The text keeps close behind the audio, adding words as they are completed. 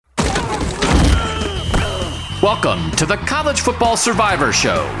Welcome to the College Football Survivor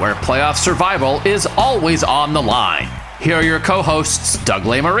Show, where playoff survival is always on the line. Here are your co-hosts, Doug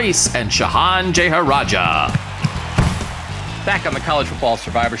Maurice and Shahan Jeharaja. Back on the College Football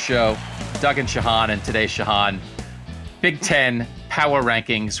Survivor Show, Doug and Shahan, and today, Shahan, Big Ten Power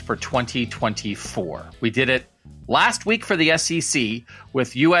Rankings for 2024. We did it last week for the SEC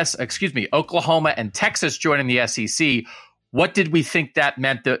with Oklahoma and Texas joining the SEC. What did we think that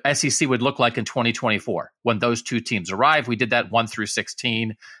meant the SEC would look like in 2024 when those two teams arrive? We did that 1 through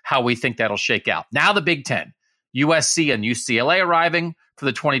 16, how we think that'll shake out. Now the Big Ten, USC and UCLA arriving for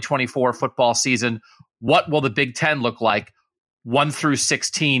the 2024 football season. What will the Big Ten look like 1 through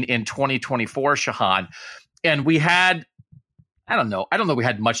 16 in 2024, Shahan? And we had, I don't know we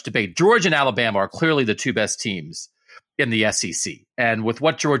had much debate. Georgia and Alabama are clearly the two best teams in the SEC. And with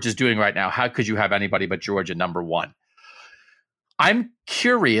what Georgia is doing right now, how could you have anybody but Georgia number one? I'm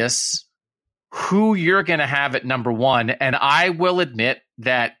curious who you're going to have at number one. And I will admit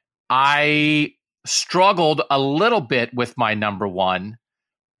that I struggled a little bit with my number one.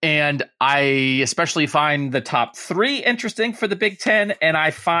 And I especially find the top three interesting for the Big Ten. And I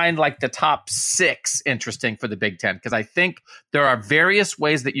find like the top six interesting for the Big Ten, because I think there are various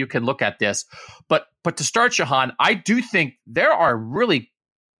ways that you can look at this. But to start, Shahan, I do think there are really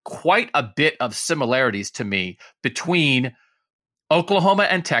quite a bit of similarities to me between Oklahoma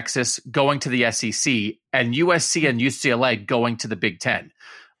and Texas going to the SEC and USC and UCLA going to the Big Ten.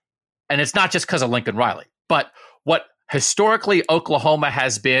 And it's not just because of Lincoln Riley, but what historically Oklahoma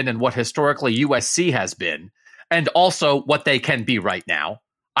has been and what historically USC has been, and also what they can be right now,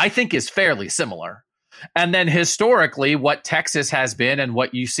 I think is fairly similar. And then historically what Texas has been and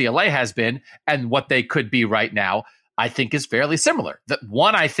what UCLA has been and what they could be right now, I think is fairly similar. That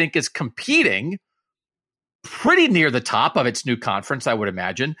one, I think, is competing pretty near the top of its new conference, I would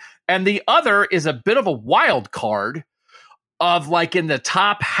imagine. And the other is a bit of a wild card of like in the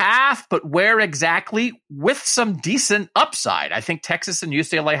top half, but where exactly, with some decent upside. I think Texas and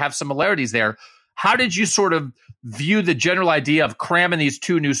UCLA have similarities there. How did you sort of view the general idea of cramming these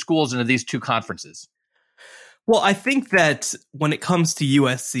two new schools into these two conferences? Well, I think that when it comes to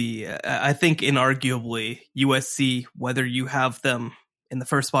USC, I think inarguably USC, whether you have them in the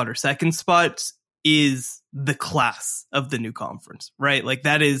first spot or second spot, is the class of the new conference, right? Like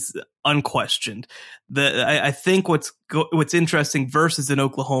that is unquestioned. I think what's interesting versus in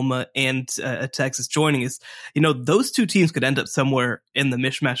Oklahoma and Texas joining is, those two teams could end up somewhere in the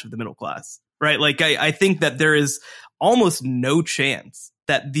mishmash of the middle class, right? Like I think that there is almost no chance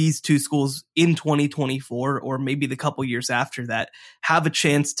that these two schools in 2024 or maybe the couple years after that have a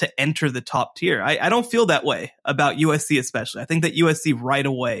chance to enter the top tier. I don't feel that way about USC especially. I think that USC right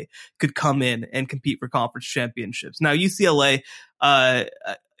away could come in and compete for conference championships. Now, UCLA,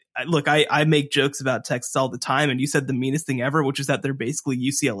 look, I make jokes about Texas all the time, and you said the meanest thing ever, which is that they're basically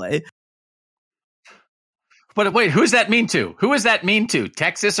UCLA. But wait, who's that mean to? Who is that mean to?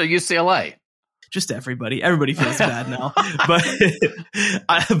 Texas or UCLA? Just everybody feels bad now, but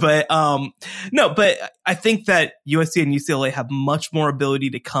I think that USC and UCLA have much more ability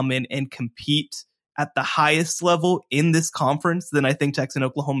to come in and compete at the highest level in this conference than I think Texas and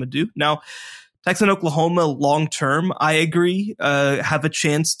Oklahoma do. Now, Texas and Oklahoma long term, I agree, have a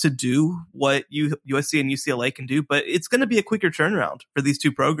chance to do what USC and UCLA can do, but it's going to be a quicker turnaround for these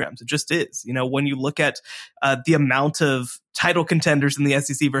two programs. It just is. When you look at the amount of title contenders in the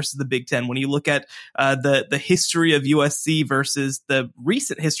SEC versus the Big Ten, when you look at the history of USC versus the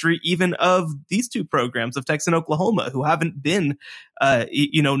recent history even of these two programs of Texas and Oklahoma, who haven't been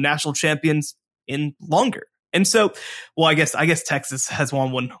national champions in longer. And so, well, I guess Texas has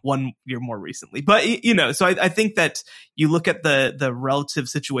won one year more recently, but so I think that you look at the relative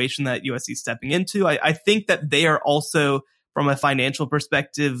situation that USC is stepping into. I think that they are also, from a financial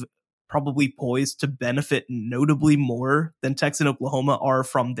perspective, probably poised to benefit notably more than Texas and Oklahoma are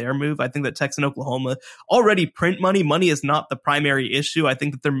from their move. I think that Texas and Oklahoma already print money. Money is not the primary issue. I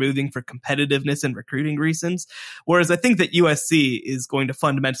think that they're moving for competitiveness and recruiting reasons. Whereas I think that USC is going to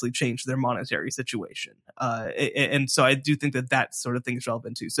fundamentally change their monetary situation. And so I do think that sort of thing is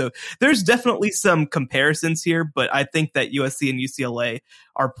relevant too. So there's definitely some comparisons here, but I think that USC and UCLA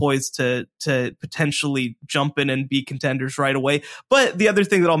are poised to potentially jump in and be contenders right away. But the other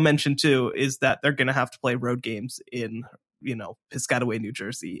thing that I'll mention too is that they're going to have to play road games in, Piscataway, New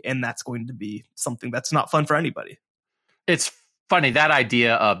Jersey. And that's going to be something that's not fun for anybody. It's funny, that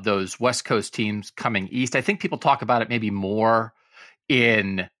idea of those West Coast teams coming east. I think people talk about it maybe more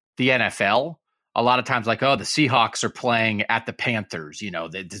in the NFL. A lot of times like, oh, the Seahawks are playing at the Panthers.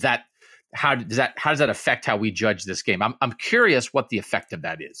 Does how does that affect how we judge this game? I'm curious what the effect of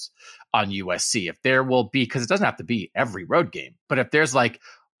that is on USC. If there will be, because it doesn't have to be every road game, but if there's like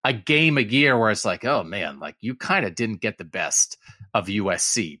a game a year where it's like, oh man, like you kind of didn't get the best of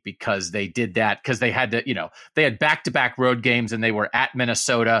USC because they did that because they had to, they had back-to-back road games and they were at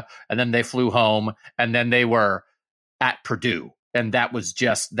Minnesota and then they flew home and then they were at Purdue. And that was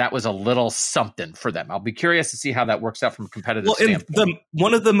a little something for them. I'll be curious to see how that works out from a competitive standpoint.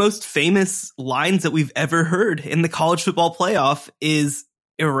 One of the most famous lines that we've ever heard in the college football playoff is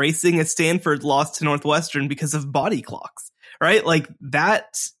erasing a Stanford loss to Northwestern because of body clocks, right? Like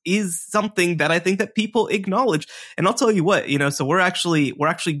that is something that I think that people acknowledge. And I'll tell you what, so we're actually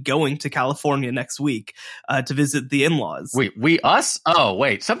going to California next week to visit the in-laws. We us? Oh,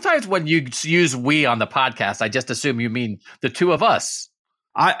 wait. Sometimes when you use we on the podcast, I just assume you mean the two of us.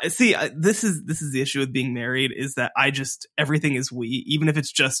 I see. This is the issue with being married is that everything is we. Even if it's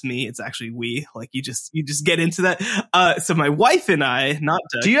just me, it's actually we. Like you just get into that. So my wife and I, not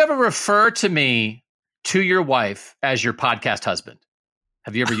Doug. Do you ever refer to me to your wife as your podcast husband?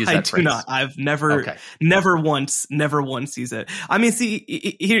 Have you ever used that phrase? I do not. I've never once used it. I mean,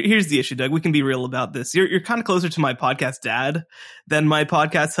 see, here's the issue, Doug. We can be real about this. You're kind of closer to my podcast dad than my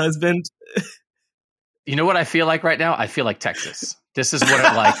podcast husband. You know what I feel like right now? I feel like Texas. This is what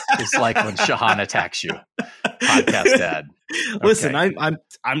it's like when Shahan attacks you. Podcast dad. Okay. Listen,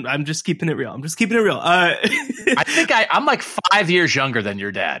 I'm just keeping it real. I think I'm like 5 years younger than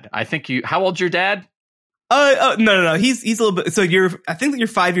your dad. I think how old's your dad? No. He's a little bit. So I think that you're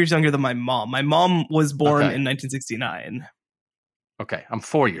 5 years younger than my mom. My mom was born in 1969. Okay. I'm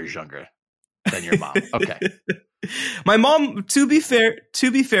 4 years younger than your mom. Okay. My mom, to be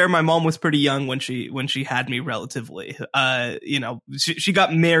fair, my mom was pretty young when she had me relatively. She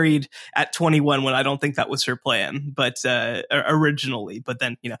got married at 21 when I don't think that was her plan, but originally. But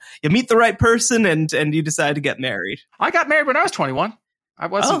then, you meet the right person and you decide to get married. I got married when I was 21. I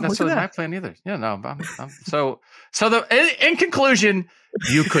wasn't necessarily my plan either. Yeah, no. In conclusion,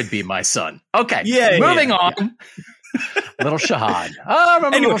 you could be my son. Okay. Yeah. Moving on. Yeah. Little Shahan. Oh, I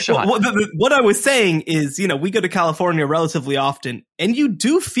remember Little Shahan. What I was saying is, we go to California relatively often, and you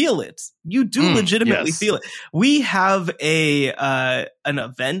do feel it. You do legitimately feel it. We have an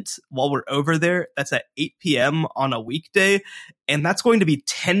event while we're over there that's at 8 p.m. on a weekday, and that's going to be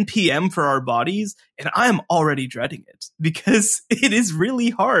 10 p.m. for our bodies, and I am already dreading it because it is really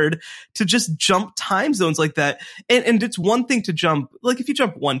hard to just jump time zones like that. And it's one thing to jump, like if you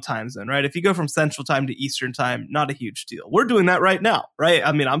jump one time zone, right? If you go from Central Time to Eastern Time, not a huge deal. We're doing that right now, right?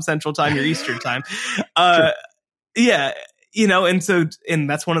 I mean, I'm Central Time, you're Eastern Time. Sure. Yeah. And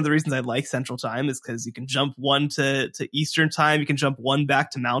that's one of the reasons I like Central Time is because you can jump one to Eastern Time. You can jump one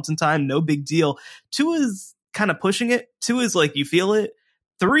back to Mountain Time. No big deal. 2 is kind of pushing it. 2 is like you feel it.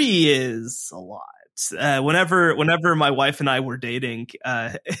 3 is a lot. Whenever my wife and I were dating,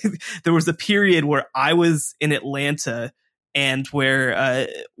 there was a period where I was in Atlanta and where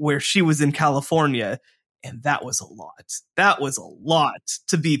she was in California. And that was a lot. That was a lot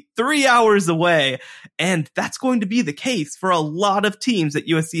to be 3 hours away. And that's going to be the case for a lot of teams that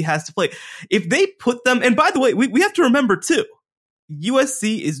USC has to play. If they put them, and by the way, we have to remember too,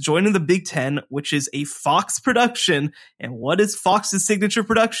 USC is joining the Big Ten, which is a Fox production. And what is Fox's signature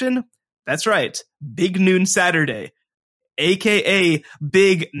production? That's right. Big Noon Saturday, aka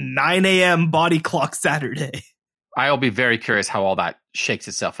Big 9 a.m. body clock Saturday. I'll be very curious how all that shakes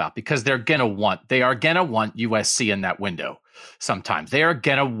itself out because they are going to want USC in that window sometimes. They are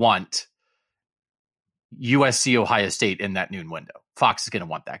going to want USC Ohio State in that noon window. Fox is going to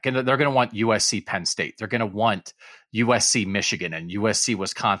want that. They're going to want USC Penn State. They're going to want USC Michigan and USC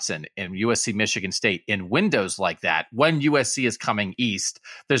Wisconsin and USC Michigan State in windows like that when USC is coming east.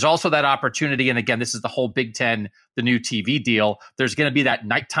 There's also that opportunity. And again, this is the whole Big Ten, the new TV deal. There's going to be that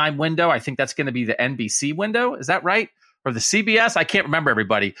nighttime window. I think that's going to be the NBC window. Is that right? Or the CBS? I can't remember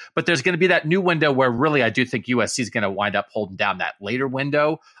everybody, but there's going to be that new window where really I do think USC is going to wind up holding down that later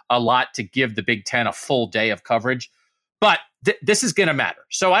window a lot to give the Big Ten a full day of coverage. But this is going to matter.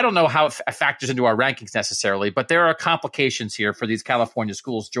 So I don't know how it factors into our rankings necessarily, but there are complications here for these California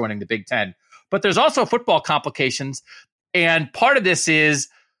schools joining the Big Ten. But there's also football complications. And part of this is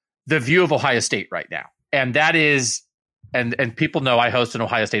the view of Ohio State right now. And that is, and people know I host an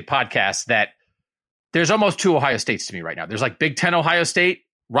Ohio State podcast, that there's almost 2 Ohio States to me right now. There's like Big Ten Ohio State,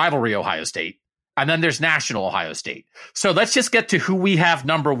 rivalry Ohio State, and then there's national Ohio State. So let's just get to who we have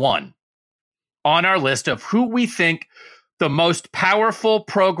number 1 on our list of who we think the most powerful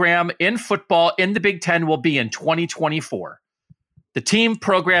program in football in the Big Ten will be in 2024. The team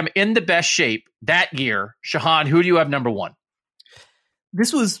program in the best shape that year. Shahan, who do you have number 1?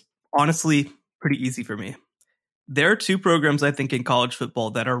 This was Honestly, pretty easy for me. There are two programs, I think, in college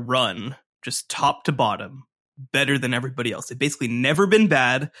football that are run just top to bottom better than everybody else. They've basically never been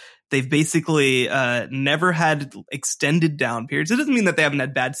bad. They've basically never had extended down periods. It doesn't mean that they haven't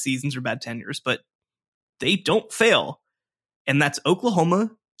had bad seasons or bad tenures, but they don't fail. And that's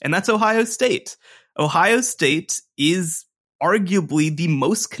Oklahoma, and that's Ohio State. Ohio State is arguably the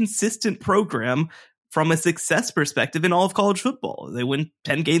most consistent program from a success perspective in all of college football. They win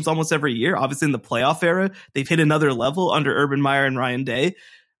 10 games almost every year. Obviously, in the playoff era, they've hit another level under Urban Meyer and Ryan Day.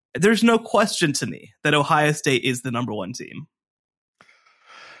 There's no question to me that Ohio State is the number one team.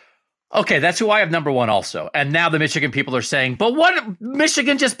 Okay, that's who I have number one also. And now the Michigan people are saying, but what?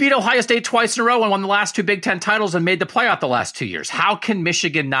 Michigan just beat Ohio State twice in a row and won the last two Big Ten titles and made the playoff the last 2 years. How can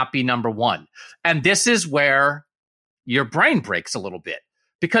Michigan not be number one? And this is where your brain breaks a little bit,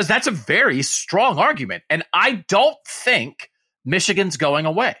 because that's a very strong argument. And I don't think Michigan's going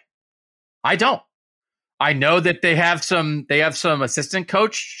away. I don't. I know that they have some assistant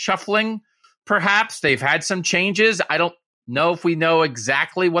coach shuffling, perhaps. They've had some changes. I don't know if we know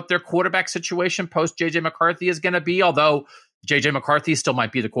exactly what their quarterback situation post JJ McCarthy is going to be, although JJ McCarthy still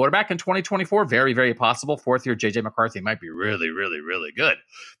might be the quarterback in 2024. Very, very possible. Fourth year JJ McCarthy might be really, really, really good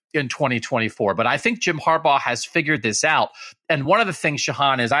in 2024. But I think Jim Harbaugh has figured this out. And one of the things,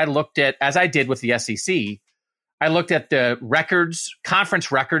 Shahan, is I looked at, as I did with the SEC, I looked at the records,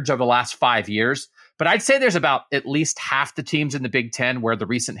 conference records over the last 5 years. But I'd say there's about at least half the teams in the Big Ten where the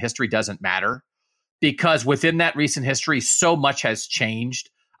recent history doesn't matter, because within that recent history, so much has changed.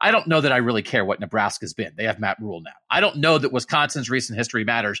 I don't know that I really care what Nebraska's been. They have Matt Rule now. I don't know that Wisconsin's recent history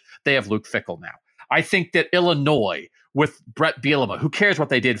matters. They have Luke Fickell now. I think that Illinois with Brett Bielema, who cares what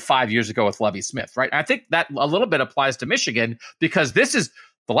they did 5 years ago with Lovie Smith, right? And I think that a little bit applies to Michigan, because this is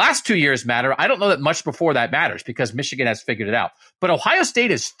the last 2 years matter. I don't know that much before that matters, because Michigan has figured it out. But Ohio State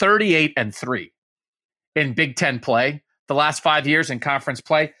is 38-3 in Big Ten play the last 5 years in conference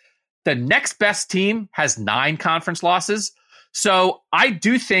play. The next best team has 9 conference losses. So I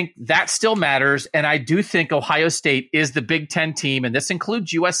do think that still matters. And I do think Ohio State is the Big Ten team, and this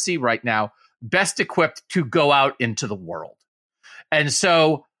includes USC right now, best equipped to go out into the world. And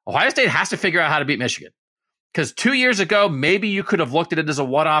so Ohio State has to figure out how to beat Michigan. Because 2 years ago, maybe you could have looked at it as a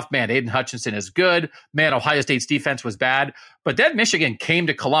one-off. Man, Aiden Hutchinson is good. Man, Ohio State's defense was bad. But then Michigan came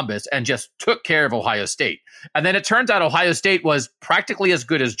to Columbus and just took care of Ohio State. And then it turns out Ohio State was practically as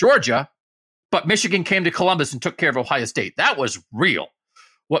good as Georgia, but Michigan came to Columbus and took care of Ohio State. That was real.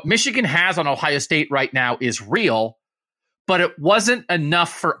 What Michigan has on Ohio State right now is real, but it wasn't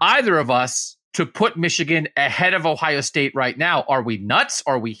enough for either of us to put Michigan ahead of Ohio State right now. Are we nuts?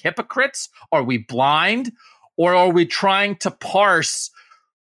 Are we hypocrites? Are we blind? Or are we trying to parse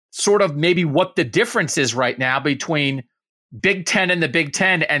sort of maybe what the difference is right now between Big Ten and the Big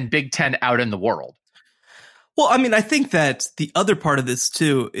Ten and Big Ten out in the world? Well, I mean, I think that the other part of this,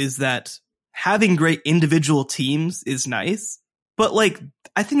 too, is that having great individual teams is nice. But like,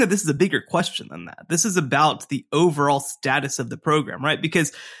 I think that this is a bigger question than that. This is about the overall status of the program, right?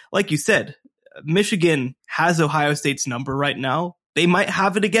 Because like you said, Michigan has Ohio State's number right now. They might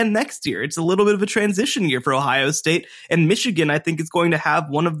have it again next year. It's a little bit of a transition year for Ohio State. And Michigan, I think, is going to have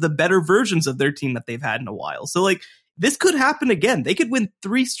one of the better versions of their team that they've had in a while. So, like, this could happen again. They could win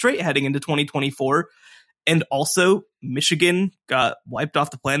 3 straight heading into 2024. And also, Michigan got wiped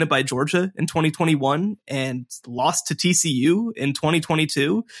off the planet by Georgia in 2021 and lost to TCU in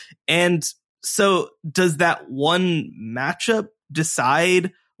 2022. And so does that one matchup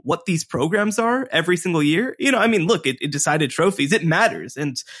decide what these programs are every single year? You know, I mean, look, it decided trophies. It matters.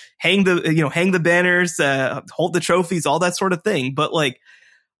 And hang the banners, hold the trophies, all that sort of thing. But like,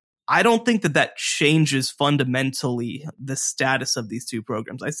 I don't think that changes fundamentally the status of these two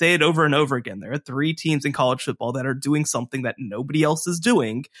programs. I say it over and over again. There are 3 teams in college football that are doing something that nobody else is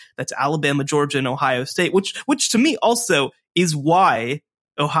doing. That's Alabama, Georgia, and Ohio State, which to me also is why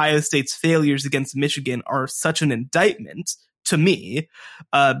Ohio State's failures against Michigan are such an indictment to me,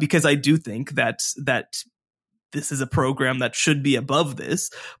 because I do think that this is a program that should be above this.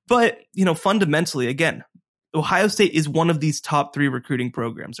 But, you know, fundamentally, again, Ohio State is one of these top 3 recruiting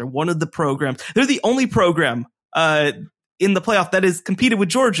programs, or one of the programs. They're the only program in the playoff that has competed with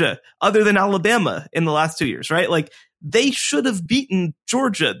Georgia other than Alabama in the last 2 years, right? Like, they should have beaten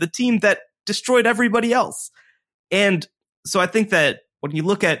Georgia, the team that destroyed everybody else. And so I think that when you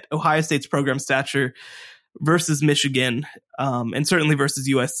look at Ohio State's program stature versus Michigan, and certainly versus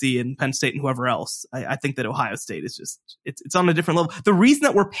USC and Penn State and whoever else, I think that Ohio State is just, it's on a different level. The reason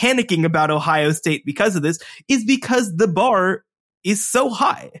that we're panicking about Ohio State because of this is because the bar is so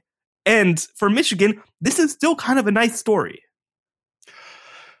high. And for Michigan, this is still kind of a nice story.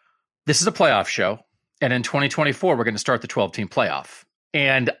 This is a playoff show. And in 2024, we're going to start the 12-team playoff.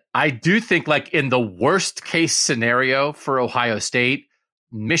 And I do think, like, in the worst case scenario for Ohio State,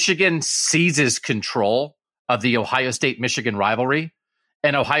 Michigan seizes control of the Ohio State-Michigan rivalry,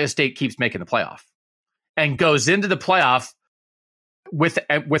 and Ohio State keeps making the playoff and goes into the playoff with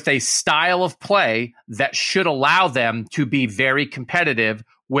a style of play that should allow them to be very competitive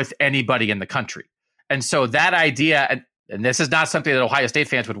with anybody in the country. And so that idea, and this is not something that Ohio State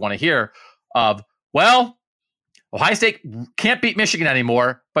fans would want to hear, of, well, Ohio State can't beat Michigan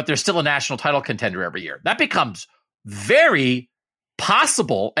anymore, but they're still a national title contender every year. That becomes very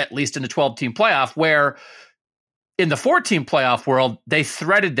possible, at least in the 12-team playoff, where in the 4-team playoff world, they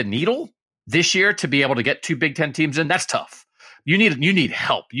threaded the needle this year to be able to get 2 Big Ten teams in. That's tough. You need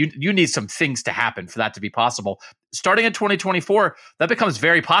help. You need some things to happen for that to be possible. Starting in 2024, that becomes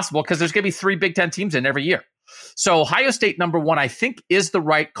very possible because there's going to be 3 Big Ten teams in every year. So Ohio State, number 1, I think is the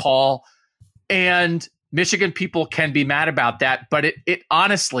right call. And Michigan people can be mad about that, but it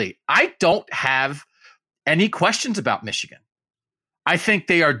honestly, I don't have any questions about Michigan. I think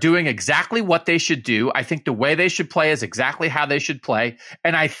they are doing exactly what they should do. I think the way they should play is exactly how they should play.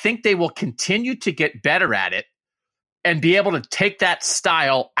 And I think they will continue to get better at it and be able to take that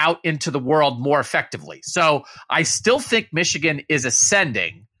style out into the world more effectively. So I still think Michigan is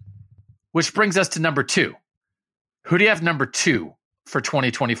ascending, which brings us to number 2. Who do you have number 2 for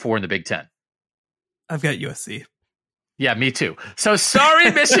 2024 in the Big Ten? I've got USC. Yeah, me too. So sorry,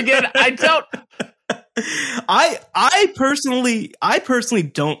 Michigan. I don't. I personally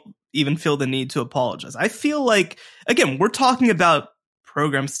don't even feel the need to apologize. I feel like, again, we're talking about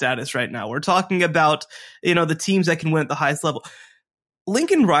program status right now. We're talking about, the teams that can win at the highest level.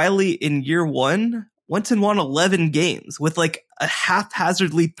 Lincoln Riley in year 1 went and won 11 games with like a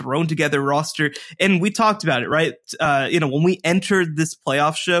haphazardly thrown together roster. And we talked about it, right? When we entered this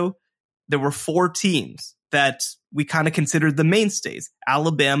playoff show, there were 4 teams that we kind of considered the mainstays: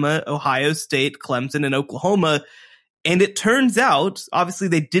 Alabama, Ohio State, Clemson, and Oklahoma. And it turns out, obviously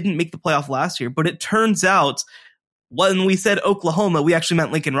they didn't make the playoff last year, but it turns out when we said Oklahoma, we actually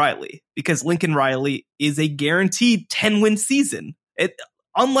meant Lincoln Riley, because Lincoln Riley is a guaranteed 10-win season.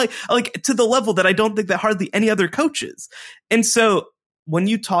 Unlike to the level that I don't think that hardly any other coaches. And so when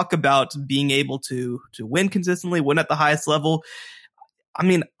you talk about being able to win consistently, win at the highest level, I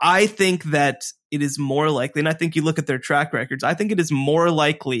mean, I think that it is more likely, and I think you look at their track records, I think it is more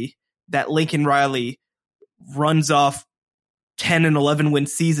likely that Lincoln Riley runs off 10 and 11 win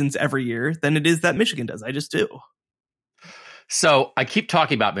seasons every year than it is that Michigan does. I just do. So I keep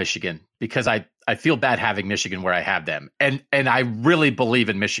talking about Michigan because I feel bad having Michigan where I have them. And I really believe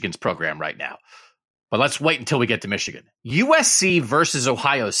in Michigan's program right now. But let's wait until we get to Michigan. USC versus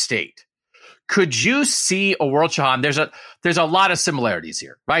Ohio State. Could you see a world, Shahan? There's a lot of similarities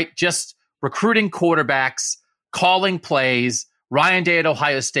here, right? Just recruiting quarterbacks, calling plays, Ryan Day at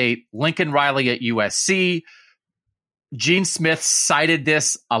Ohio State, Lincoln Riley at USC. Gene Smith cited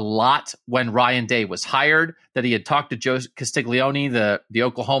this a lot when Ryan Day was hired, that he had talked to Joe Castiglione, the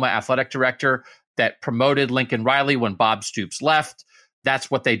Oklahoma athletic director, that promoted Lincoln Riley when Bob Stoops left.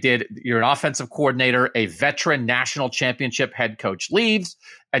 That's what they did. You're an offensive coordinator, a veteran national championship head coach leaves,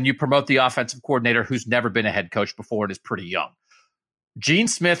 and you promote the offensive coordinator who's never been a head coach before and is pretty young. Gene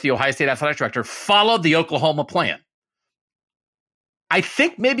Smith, the Ohio State athletic director, followed the Oklahoma plan. I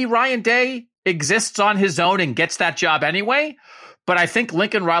think maybe Ryan Day exists on his own and gets that job anyway, but I think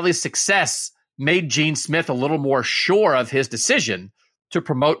Lincoln Riley's success made Gene Smith a little more sure of his decision to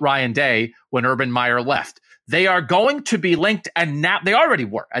promote Ryan Day when Urban Meyer left. They are going to be linked, and now they already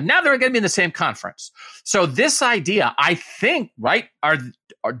were, and now they're going to be in the same conference. So this idea, I think, right,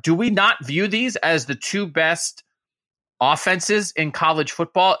 do we not view these as the 2 best offenses in college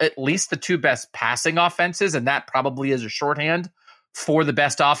football, at least the 2 best passing offenses, and that probably is a shorthand for the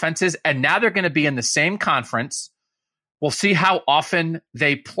best offenses, and now they're going to be in the same conference. We'll see how often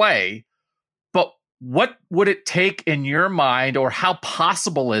they play, but what would it take in your mind, or how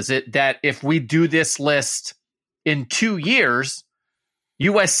possible is it that if we do this list in 2 years,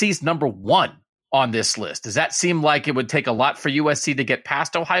 USC's number 1 on this list? Does that seem like it would take a lot for USC to get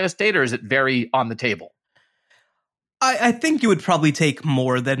past Ohio State, or is it very on the table? I think it would probably take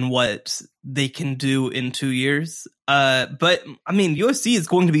more than what they can do in 2 years. But I mean, USC is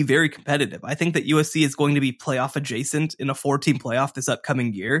going to be very competitive. I think that USC is going to be playoff adjacent in a 4-team playoff this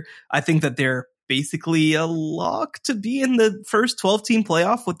upcoming year. I think that they're basically a lock to be in the first 12-team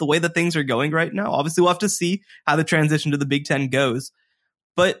playoff with the way that things are going right now. Obviously, we'll have to see how the transition to the Big Ten goes.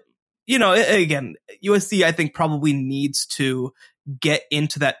 But, again, USC, I think, probably needs to get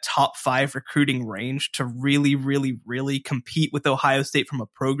into that top 5 recruiting range to really, really, really compete with Ohio State from a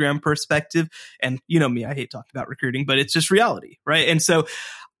program perspective. And you know me, I hate talking about recruiting, but it's just reality, right? And so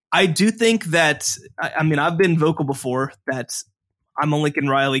I do think that, I mean, I've been vocal before that I'm a Lincoln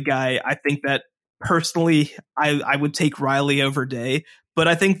Riley guy. I think that personally, I would take Riley over Day, but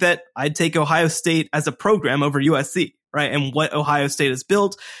I think that I'd take Ohio State as a program over USC, right? And what Ohio State has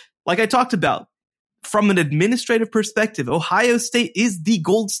built, like I talked about, from an administrative perspective, Ohio State is the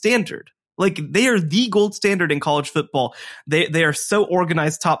gold standard. Like, they are the gold standard in college football. They are so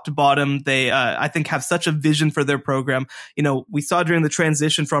organized top to bottom. They, I think, have such a vision for their program. You know, we saw during the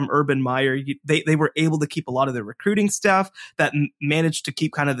transition from Urban Meyer, they were able to keep a lot of their recruiting staff that managed to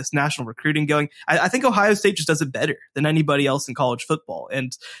keep kind of this national recruiting going. I think Ohio State just does it better than anybody else in college football.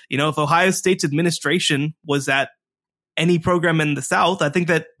 And, you know, if Ohio State's administration was at any program in the South, I think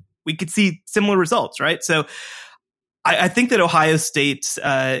that we could see similar results, right? So I think that Ohio State,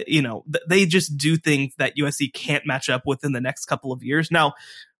 they just do things that USC can't match up with in the next couple of years. Now,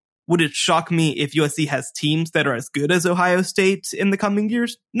 would it shock me if USC has teams that are as good as Ohio State in the coming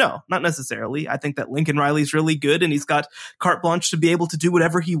years? No, not necessarily. I think that Lincoln Riley's really good, and he's got carte blanche to be able to do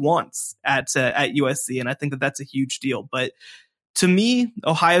whatever he wants at USC, and I think that that's a huge deal. But to me,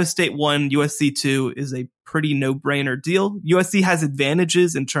 Ohio State 1, USC 2 is a pretty no-brainer deal. USC has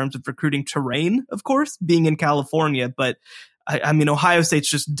advantages in terms of recruiting terrain, of course, being in California, but I mean, Ohio State's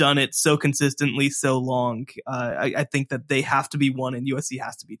just done it so consistently, so long. I think that they have to be 1 and USC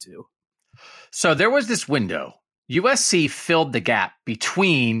has to be 2. So there was this window. USC filled the gap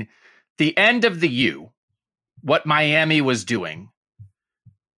between the end of the U, what Miami was doing,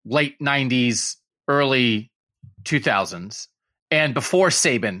 late 90s, early 2000s, and before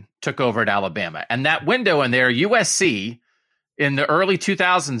Saban took over at Alabama. And that window in there, USC in the early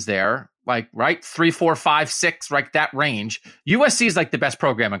 2000s there, like right 3, 4, 5, 6, right that range, USC is like the best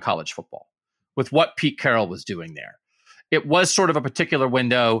program in college football with what Pete Carroll was doing there. It was sort of a particular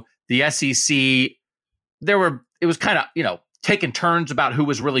window. The SEC, it was kind of, taking turns about who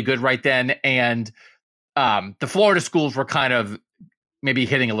was really good right then. And the Florida schools were kind of maybe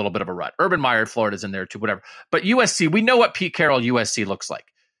hitting a little bit of a rut. Urban Meyer, Florida's in there too, whatever. But USC, we know what Pete Carroll USC looks like.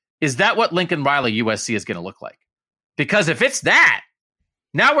 Is that what Lincoln Riley USC is going to look like? Because if it's that,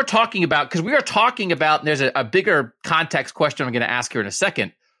 now we're talking about, because we are talking about, and there's a bigger context question I'm going to ask here in a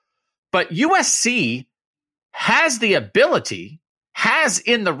second, but USC has the ability, has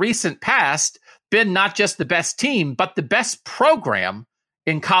in the recent past been not just the best team, but the best program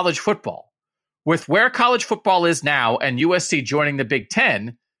in college football. With where college football is now and USC joining the Big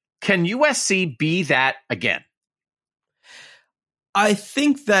Ten, can USC be that again? I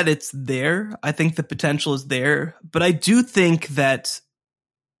think that it's there. I think the potential is there. But I do think that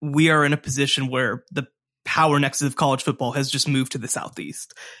we are in a position where the power nexus of college football has just moved to the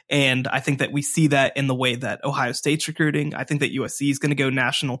Southeast. And I think that we see that in the way that Ohio State's recruiting. I think that USC is going to go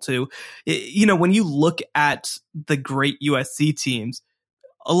national too. When you look at the great USC teams,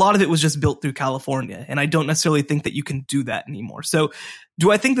 a lot of it was just built through California, and I don't necessarily think that you can do that anymore. So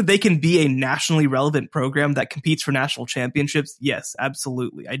do I think that they can be a nationally relevant program that competes for national championships? Yes,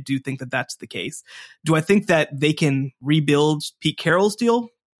 absolutely. I do think that that's the case. Do I think that they can rebuild Pete Carroll's deal?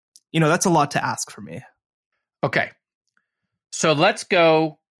 That's a lot to ask for me. Okay. So let's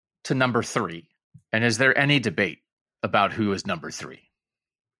go to number 3. And is there any debate about who is number 3?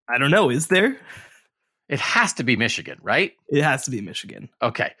 I don't know. Is there? It has to be Michigan, right? It has to be Michigan.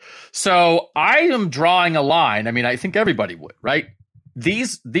 Okay. So I am drawing a line. I mean, I think everybody would, right?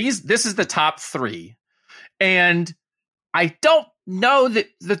 This is the top 3. And I don't know that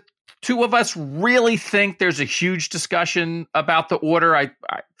the two of us really think there's a huge discussion about the order.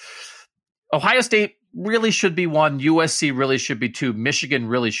 Ohio State really should be 1. USC really should be 2. Michigan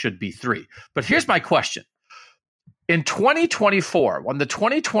really should be 3. But here's my question. In 2024, when the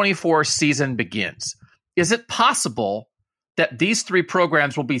 2024 season begins, is it possible that these 3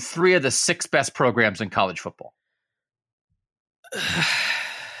 programs will be 3 of the 6 best programs in college football?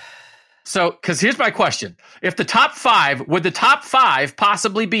 So, because here's my question. If the top 5, would the top 5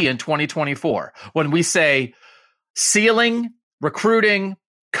 possibly be in 2024 when we say ceiling, recruiting,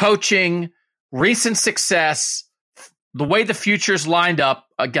 coaching, recent success, the way the future's lined up,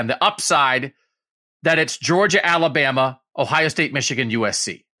 again, the upside, that it's Georgia, Alabama, Ohio State, Michigan,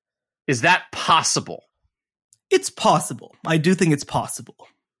 USC. Is that possible? It's possible. I do think it's possible.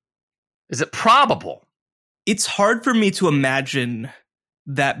 Is it probable? It's hard for me to imagine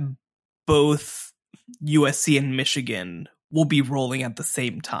that both USC and Michigan will be rolling at the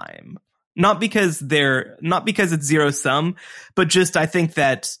same time. Not because it's zero sum, but just I think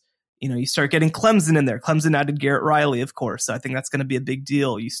that, You start getting Clemson in there. Clemson added Garrett Riley, of course. So I think that's going to be a big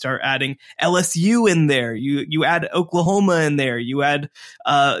deal. You start adding LSU in there. You add Oklahoma in there. You add,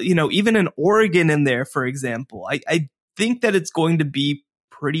 even an Oregon in there, for example. I think that it's going to be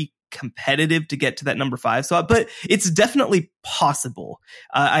pretty competitive to get to that number 5 spot, but it's definitely possible.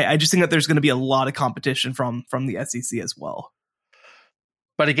 I just think that there's going to be a lot of competition from the SEC as well.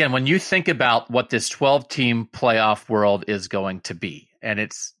 But again, when you think about what this 12-team playoff world is going to be, and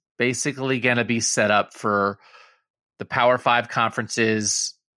it's basically going to be set up for the Power 5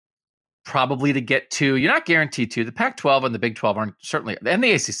 conferences probably to get to, you're not guaranteed to. The Pac-12 and the Big 12 aren't certainly, and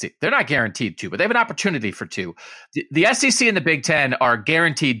the ACC, they're not guaranteed to, but they have an opportunity for 2. The SEC and the Big 10 are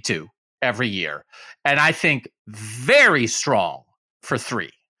guaranteed to every year. And I think very strong for 3.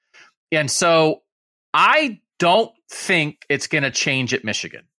 And so I don't think it's going to change at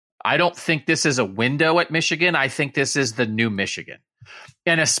Michigan. I don't think this is a window at Michigan. I think this is the new Michigan.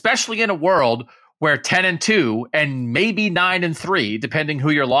 And especially in a world where 10-2 and maybe 9-3, depending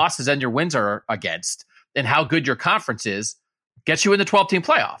who your losses and your wins are against and how good your conference is, gets you in the 12-team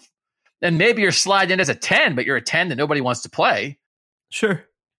playoff. And maybe you're sliding in as a 10, but you're a 10 that nobody wants to play. Sure.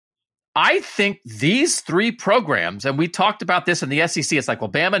 I think these 3 programs, and we talked about this in the SEC, it's like,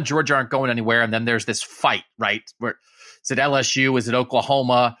 well, Bama and Georgia aren't going anywhere. And then there's this fight, right? Where is it LSU? Is it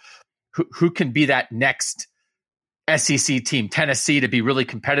Oklahoma? Who can be that next SEC team? Tennessee to be really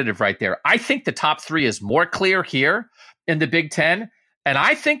competitive right there. I think the top 3 is more clear here in the Big 10. And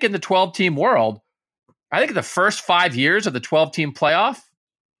I think in the 12-team world, I think in the first 5 years of the 12-team playoff,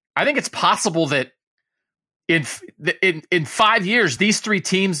 I think it's possible that in 5 years, these 3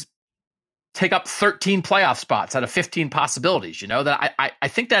 teams take up 13 playoff spots out of 15 possibilities. That I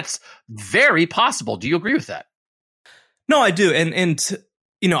think that's very possible. Do you agree with that? No, I do. And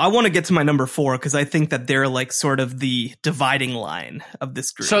I want to get to my number 4 because I think that they're like sort of the dividing line of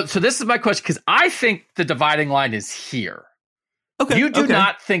this group. So this is my question, because I think the dividing line is here. Okay. You do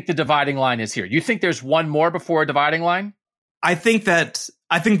not think the dividing line is here. You think there's one more before a dividing line? I think that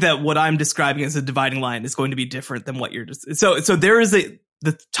what I'm describing as a dividing line is going to be different than what you're just. So there is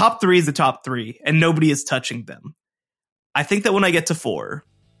the top 3 is the top 3 and nobody is touching them. I think that when I get to 4,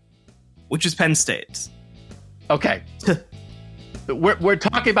 which is Penn State. Okay. We're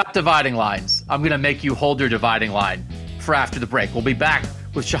talking about dividing lines. I'm going to make you hold your dividing line for after the break. We'll be back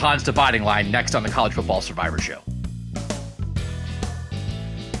with Shahan's dividing line next on the College Football Survivor Show.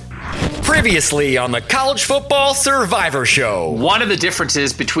 Previously on the College Football Survivor Show. One of the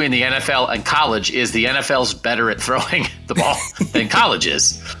differences between the NFL and college is the NFL's better at throwing the ball than college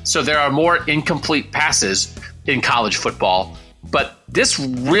is. So there are more incomplete passes in college football. But this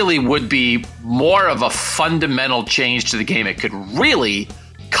really would be more of a fundamental change to the game. It could really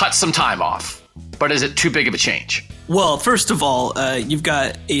cut some time off. But is it too big of a change? Well, first of all, you've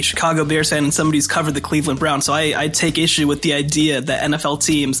got a Chicago Bears fan and somebody who's covered the Cleveland Browns. So I take issue with the idea that NFL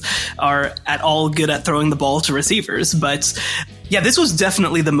teams are at all good at throwing the ball to receivers. But yeah, this was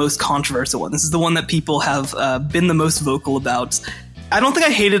definitely the most controversial one. This is the one that people have been the most vocal about. I don't think I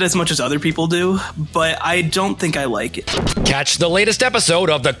hate it as much as other people do, but I don't think I like it. Catch the latest episode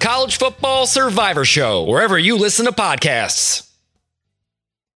of the College Football Survivor Show, wherever you listen to podcasts.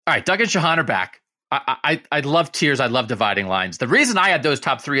 All right, Doug and Shahan are back. I love tiers. I love dividing lines. The reason I had those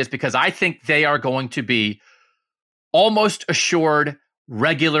top 3 is because I think they are going to be almost assured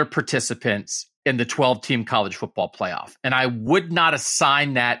regular participants in the 12-team college football playoff. And I would not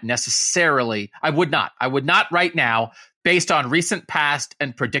assign that necessarily. I would not right now, based on recent past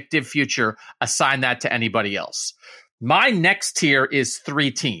and predictive future, assign that to anybody else. My next tier is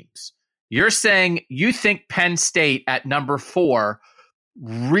 3 teams. You're saying you think Penn State at number 4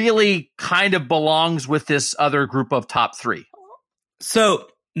 really kind of belongs with this other group of top 3. So,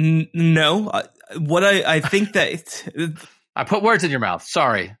 no. What I think that... I put words in your mouth.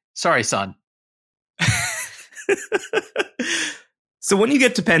 Sorry, son. So when you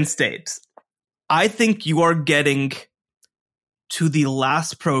get to Penn State, I think you are getting to the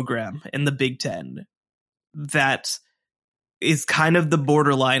last program in the Big Ten that is kind of the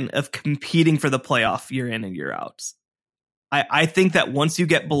borderline of competing for the playoff year in and year out. I think that once you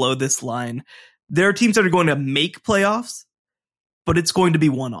get below this line, there are teams that are going to make playoffs, but it's going to be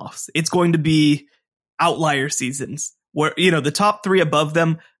one-offs. It's going to be outlier seasons where, the top 3 above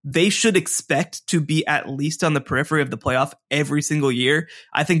them, they should expect to be at least on the periphery of the playoff every single year.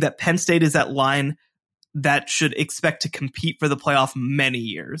 I think that Penn State is that line that should expect to compete for the playoff many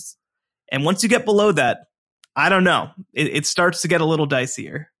years. And once you get below that, I don't know. It starts to get a little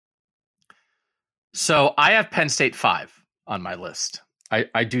dicier. So I have Penn State 5 on my list.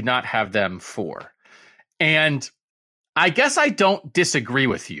 I do not have them 4. And I guess I don't disagree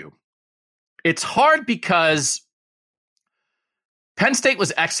with you it's hard because Penn State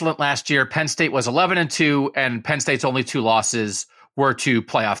was excellent last year. Penn State was 11-2, and Penn State's only 2 losses were to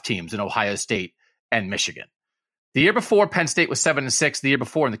playoff teams in Ohio State and Michigan. The year before, Penn State was 7-6. The year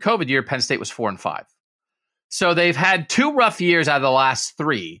before, in the COVID year, Penn State was 4-5. So they've had 2 rough years out of the last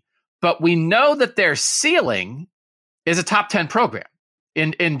 3, but we know that their ceiling is a top 10 program.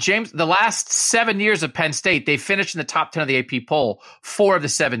 In James, the last 7 years of Penn State, they finished in the top 10 of the AP poll 4 of the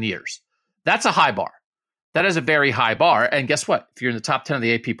 7 years. That's a high bar. That is a very high bar. And guess what? If you're in the top 10 of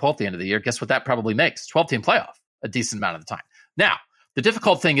the AP poll at the end of the year, guess what that probably makes? 12-team playoff, a decent amount of the time. Now, the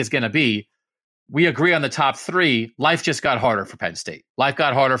difficult thing is going to be, we agree on the top 3. Life just got harder for Penn State. Life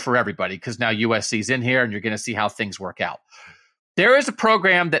got harder for everybody because now USC's in here and you're going to see how things work out. There is a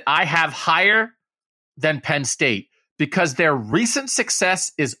program that I have higher than Penn State because their recent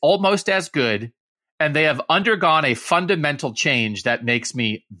success is almost as good, and they have undergone a fundamental change that makes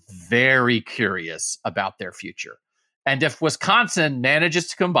me very curious about their future. And if Wisconsin manages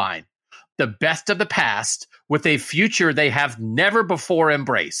to combine the best of the past with a future they have never before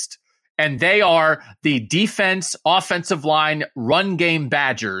embraced, and they are the defense, offensive line, run game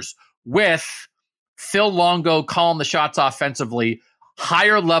Badgers with Phil Longo calling the shots offensively,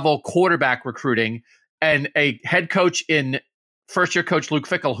 higher level quarterback recruiting, and a head coach in first-year coach Luke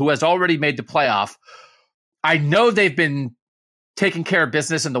Fickell, who has already made the playoff. I know they've been taking care of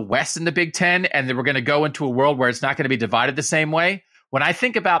business in the West in the Big Ten, and they were going to go into a world where it's not going to be divided the same way. When I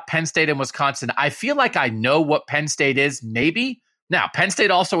think about Penn State and Wisconsin, I feel like I know what Penn State is, maybe. Now, Penn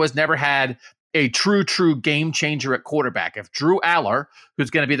State also has never had a true game changer at quarterback. If Drew Aller, who's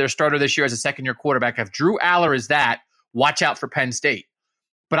going to be their starter this year as a second-year quarterback, if Drew Aller is that, watch out for Penn State.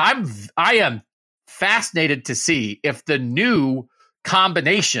 But I am fascinated to see if the new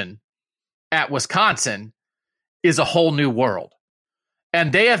combination at Wisconsin is a whole new world.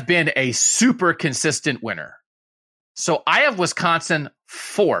 And they have been a super consistent winner. So I have Wisconsin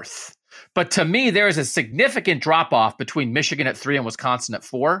 4th. But to me, there is a significant drop-off between Michigan at 3 and Wisconsin at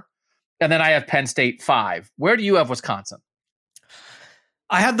 4. And then I have Penn State 5. Where do you have Wisconsin?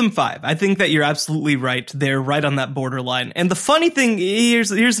 I had them 5. I think that you're absolutely right. They're right on that borderline. And the funny thing, here's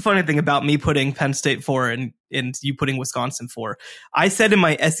the funny thing about me putting Penn State 4 and you putting Wisconsin 4. I said in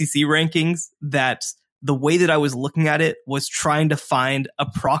my SEC rankings that the way that I was looking at it was trying to find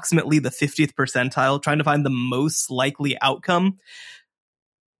approximately the 50th percentile, trying to find the most likely outcome.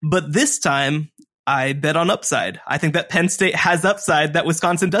 But this time, I bet on upside. I think that Penn State has upside that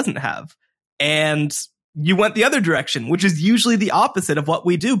Wisconsin doesn't have. And you went the other direction, which is usually the opposite of what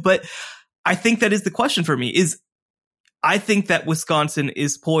we do. But I think that is the question for me, is I think that Wisconsin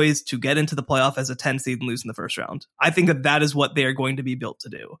is poised to get into the playoff as a 10 seed and lose in the first round. I think that that is what they are going to be built to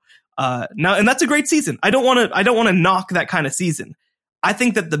do. Now, and that's a great season. I don't want to knock that kind of season. I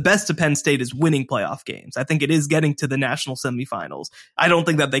think that the best of Penn State is winning playoff games. I think it is getting to the national semifinals. I don't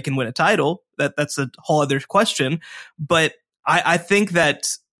think that they can win a title. That's a whole other question. But I think that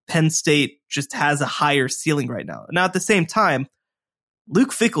Penn State just has a higher ceiling right now. Now, at the same time,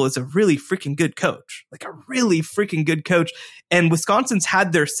 Luke Fickell is a really freaking good coach, like a really freaking good coach. And Wisconsin's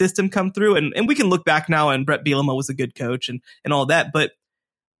had their system come through. And we can look back now, and Brett Bielema was a good coach and all that. But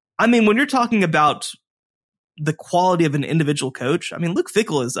I mean, when you're talking about the quality of an individual coach, I mean, Luke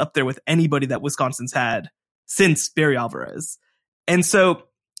Fickell is up there with anybody that Wisconsin's had since Barry Alvarez. And so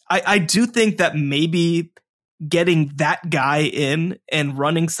I do think that maybe getting that guy in and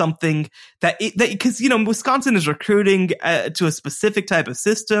running something that because, you know, Wisconsin is recruiting to a specific type of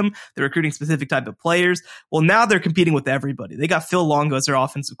system. They're recruiting specific type of players. Well, now they're competing with everybody. They got Phil Longo as their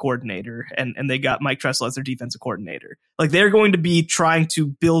offensive coordinator, and they got Mike Tressel as their defensive coordinator. Like, they're going to be trying to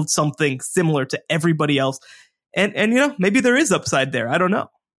build something similar to everybody else. And you know, maybe there is upside there. I don't know.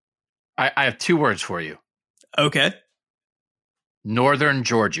 I have 2 words for you. Okay. Northern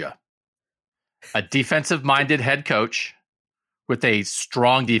Georgia. A defensive-minded head coach with a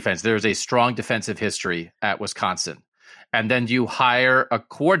strong defense. There's a strong defensive history at Wisconsin. And then you hire a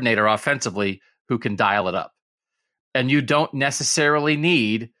coordinator offensively who can dial it up. And you don't necessarily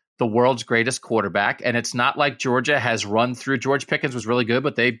need the world's greatest quarterback. And it's not like Georgia has run through. George Pickens was really good,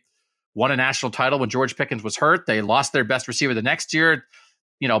 but they won a national title when George Pickens was hurt. They lost their best receiver the next year.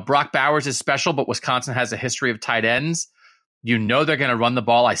 You know, Brock Bowers is special, but Wisconsin has a history of tight ends. You know they're going to run the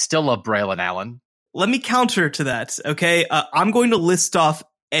ball. I still love Braylon Allen. Let me counter to that, okay? I'm going to list off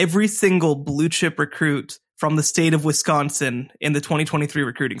every single blue chip recruit from the state of Wisconsin in the 2023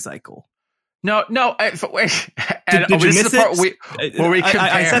 recruiting cycle. No. Did you miss it? Where we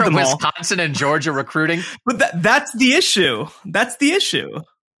compare all. Wisconsin and Georgia recruiting. But that's the issue. That's the issue.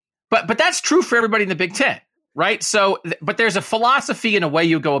 But that's true for everybody in the Big Ten. right? So, but there's a philosophy and a way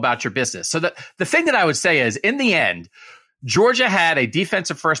you go about your business. So the thing that I would say is, in the end, Georgia had a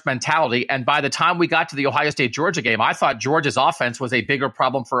defensive first mentality. And by the time we got to the Ohio State-Georgia game, I thought Georgia's offense was a bigger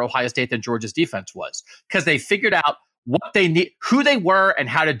problem for Ohio State than Georgia's defense was, because they figured out what they need, who they were, and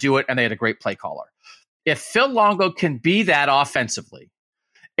how to do it. And they had a great play caller. If Phil Longo can be that offensively,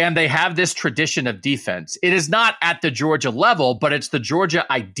 and they have this tradition of defense, it is not at the Georgia level, but it's the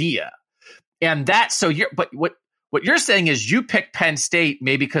Georgia idea. And what you're saying is you pick Penn State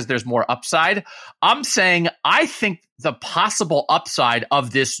maybe because there's more upside. I'm saying I think the possible upside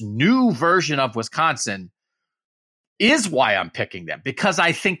of this new version of Wisconsin is why I'm picking them, because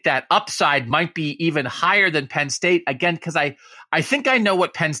I think that upside might be even higher than Penn State. Again, because I think I know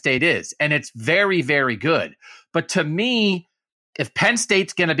what Penn State is, and it's very, very good. But to me, if Penn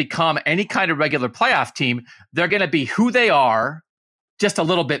State's going to become any kind of regular playoff team, they're going to be who they are, just a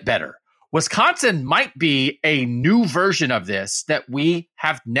little bit better. Wisconsin might be a new version of this that we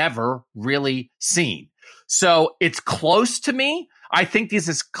have never really seen. So it's close to me. I think this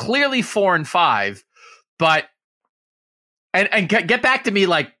is clearly 4 and 5, but and get back to me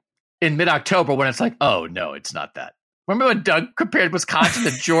like in mid-October when it's like, oh no, it's not that. Remember when Doug compared Wisconsin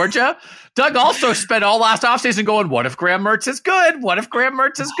to Georgia? Doug also spent all last offseason going, what if Graham Mertz is good? What if Graham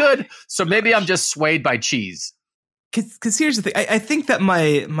Mertz is good? So maybe I'm just swayed by cheese. Because here's the thing. I think that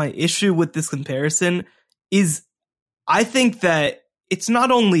my issue with this comparison is I think that it's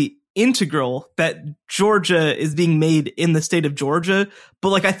not only integral that Georgia is being made in the state of Georgia, but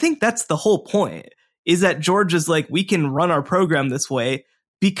like I think that's the whole point, is that Georgia's like, we can run our program this way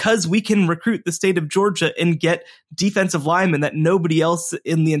because we can recruit the state of Georgia and get defensive linemen that nobody else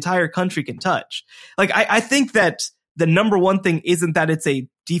in the entire country can touch. Like, I think that the number one thing isn't that it's a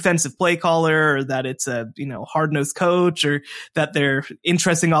defensive play caller or that it's a, hard-nosed coach or that they're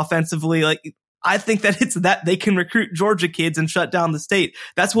interesting offensively. Like, I think that it's that they can recruit Georgia kids and shut down the state.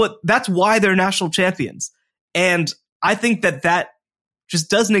 That's why they're national champions. And I think that just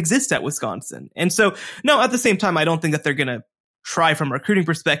doesn't exist at Wisconsin. And so, no, at the same time, I don't think that they're going to try from a recruiting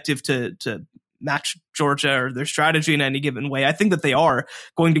perspective to match Georgia or their strategy in any given way. I think that they are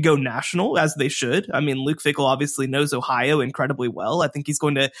going to go national, as they should. I mean, Luke Fickell obviously knows Ohio incredibly well. I think he's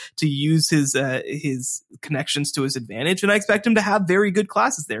going to use his connections to his advantage, and I expect him to have very good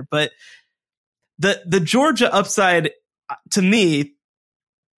classes there. But the Georgia upside, to me,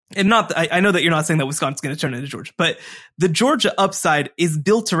 and I know that you're not saying that Wisconsin's going to turn into Georgia, but the Georgia upside is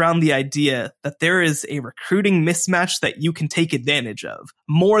built around the idea that there is a recruiting mismatch that you can take advantage of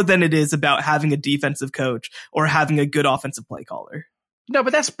more than it is about having a defensive coach or having a good offensive play caller. No,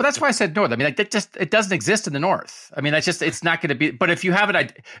 but that's why I said North. I mean, like it doesn't exist in the North. I mean, it's not going to be. But if you have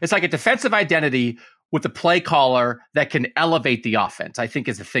it's like a defensive identity with a play caller that can elevate the offense, I think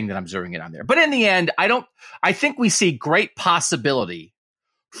is the thing that I'm zeroing in on there. But in the end, I think we see great possibility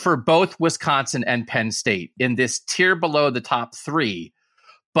for both Wisconsin and Penn State in this tier below the top 3.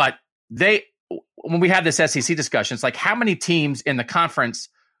 But when we have this SEC discussion, it's like, how many teams in the conference,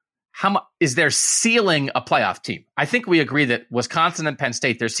 is their ceiling a playoff team? I think we agree that Wisconsin and Penn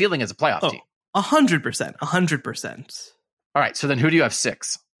State, their ceiling is a playoff team. 100%. All right. So then who do you have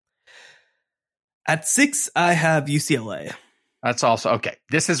 6? At 6, I have UCLA. That's also okay.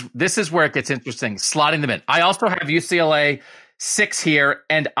 This is where it gets interesting, slotting them in. I also have UCLA 6 here,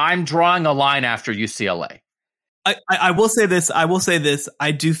 and I'm drawing a line after UCLA. I will say this.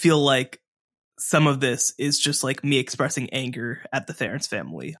 I do feel like some of this is just like me expressing anger at the Ferentz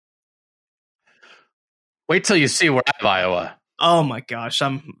family. Wait till you see where I have Iowa. Oh my gosh,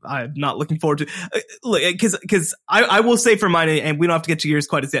 I'm not looking forward to because I will say for mine, and we don't have to get to yours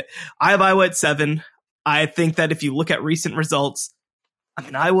quite as yet. I have Iowa at 7. I think that if you look at recent results, I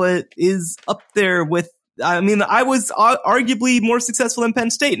mean, Iowa is up there with. I mean, I was arguably more successful than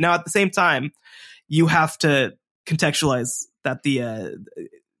Penn State. Now, at the same time, you have to contextualize that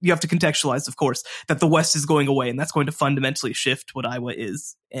of course, that the West is going away, and that's going to fundamentally shift what Iowa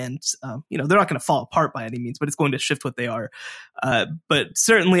is. And, they're not going to fall apart by any means, but it's going to shift what they are. But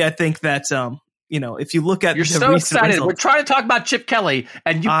certainly, I think that, if you look at you're so excited. Results, we're trying to talk about Chip Kelly,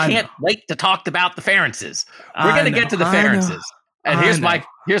 and you can't wait to talk about the Ferentzes. We're going to get to the Ferentzes. And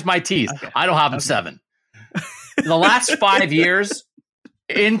here's my tease. Okay. I don't have them 7. The last 5 years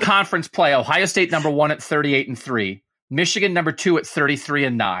in conference play, Ohio State number 1 at 38-3, Michigan number 2 at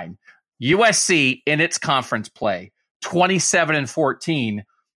 33-9, USC in its conference play 27-14,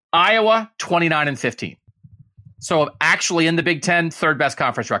 Iowa 29-15. So actually in the Big Ten, 3rd best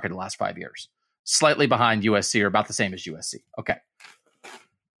conference record in the last 5 years, slightly behind USC or about the same as USC. Okay,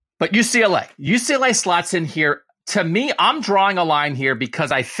 but UCLA slots in here To me, I'm drawing a line here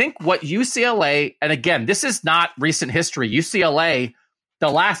because I think what UCLA, and again, this is not recent history. UCLA, the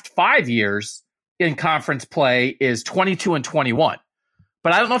last 5 years in conference play is 22-21.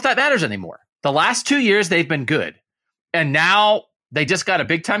 But I don't know if that matters anymore. The last 2 years, they've been good. And now they just got a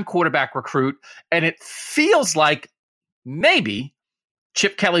big-time quarterback recruit, and it feels like maybe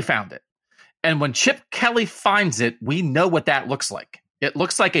Chip Kelly found it. And when Chip Kelly finds it, we know what that looks like. It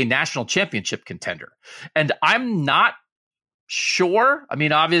looks like a national championship contender. And I'm not sure. I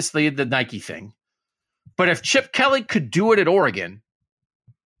mean, obviously the Nike thing. But if Chip Kelly could do it at Oregon,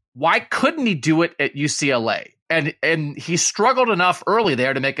 why couldn't he do it at UCLA? And he struggled enough early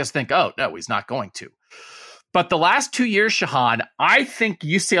there to make us think, oh, no, he's not going to. But the last 2 years, Shahan, I think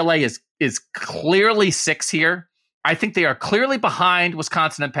UCLA is clearly 6 here. I think they are clearly behind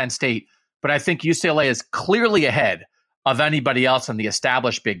Wisconsin and Penn State. But I think UCLA is clearly ahead of anybody else in the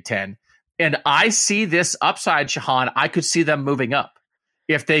established Big Ten. And I see this upside, Shahan. I could see them moving up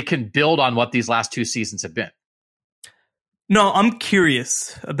if they can build on what these last 2 seasons have been. No, I'm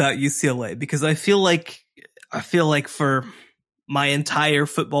curious about UCLA because I feel like for my entire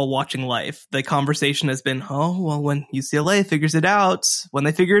football watching life, the conversation has been, oh, well, when UCLA figures it out, when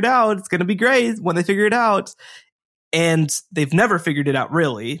they figure it out, it's going to be great when they figure it out. And they've never figured it out,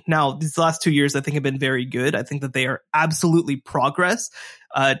 really. Now, these last 2 years, I think, have been very good. I think that they are absolutely progress.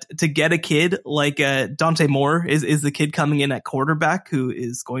 To get a kid like Dante Moore is the kid coming in at quarterback who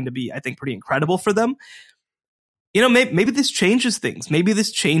is going to be, I think, pretty incredible for them. You know, maybe this changes things. Maybe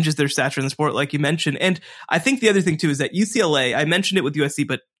this changes their stature in the sport, like you mentioned. And I think the other thing, too, is that UCLA, I mentioned it with USC,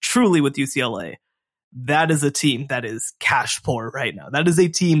 but truly with UCLA, that is a team that is cash poor right now. That is a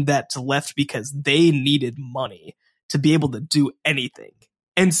team that's left because they needed money to be able to do anything.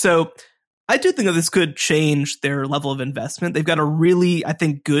 And so I do think that this could change their level of investment. They've got a really, I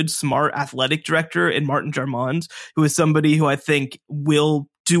think, good, smart athletic director in Martin Jarmond, who is somebody who I think will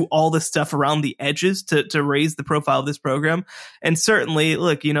do all the stuff around the edges to raise the profile of this program. And certainly,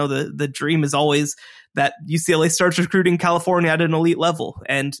 look, you know, the dream is always that UCLA starts recruiting California at an elite level,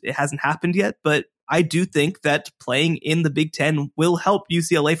 and it hasn't happened yet. But I do think that playing in the Big Ten will help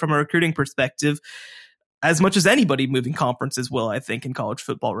UCLA from a recruiting perspective as much as anybody moving conferences will, I think, in college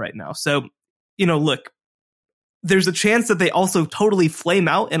football right now. So, you know, look, there's a chance that they also totally flame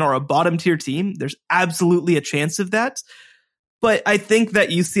out and are a bottom tier team. There's absolutely a chance of that. But I think that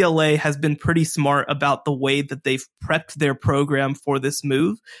UCLA has been pretty smart about the way that they've prepped their program for this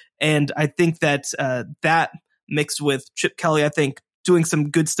move. And I think that that mixed with Chip Kelly, I think, doing some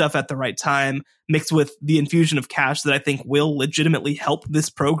good stuff at the right time, mixed with the infusion of cash that I think will legitimately help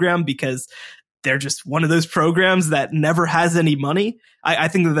this program because they're just one of those programs that never has any money. I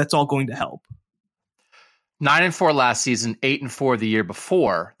think that that's all going to help. 9-4 last season, 8-4 the year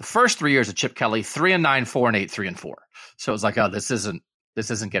before. The first 3 years of Chip Kelly, 3-9, 4-8, 3-4. So it was like, oh, this isn't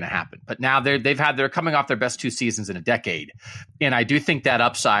going to happen. But now they're coming off their best 2 seasons in a decade, and I do think that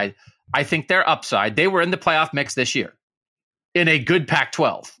upside. I think their upside. They were in the playoff mix this year in a good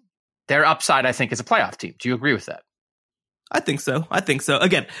Pac-12. Their upside, I think, is a playoff team. Do you agree with that? I think so.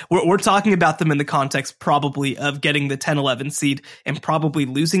 Again, we're talking about them in the context probably of getting the 10-11 seed and probably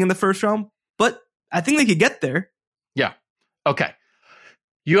losing in the first round, but I think they could get there. Yeah. Okay.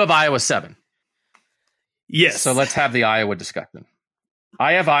 You have Iowa 7. Yes. So let's have the Iowa discussion.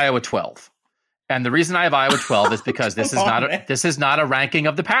 I have Iowa 12. And the reason I have Iowa 12 is because this is not a ranking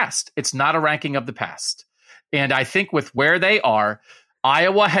of the past. It's not a ranking of the past. And I think with where they are,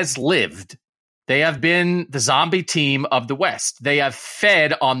 Iowa has lived. They have been the zombie team of the West. They have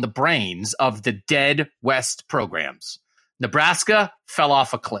fed on the brains of the dead West programs. Nebraska fell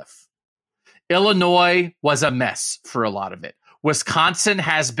off a cliff. Illinois was a mess for a lot of it. Wisconsin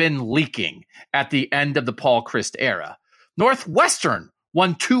has been leaking at the end of the Paul Chryst era. Northwestern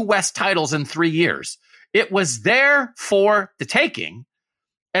won 2 West titles in 3 years. It was there for the taking.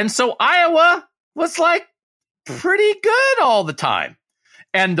 And so Iowa was like pretty good all the time.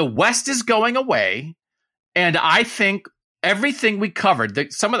 And the West is going away. And I think everything we covered,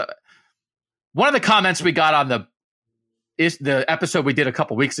 one of the comments we got on the episode we did a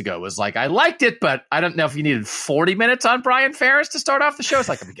couple weeks ago was like, I liked it, but I don't know if you needed 40 minutes on Brian Ferentz to start off the show. It's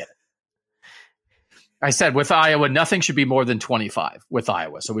like, let me get it. I said with Iowa, nothing should be more than 25 with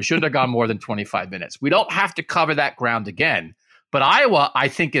Iowa. So we shouldn't have gone more than 25 minutes. We don't have to cover that ground again. But Iowa, I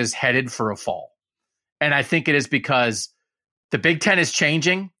think, is headed for a fall. And I think it is because the Big Ten is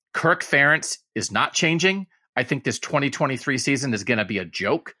changing. Kirk Ferentz is not changing. I think this 2023 season is going to be a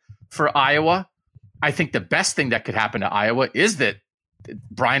joke for Iowa. I think the best thing that could happen to Iowa is that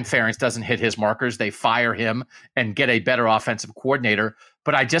Brian Ferentz doesn't hit his markers. They fire him and get a better offensive coordinator.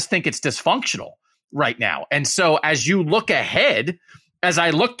 But I just think it's dysfunctional. right now. And so as you look ahead, as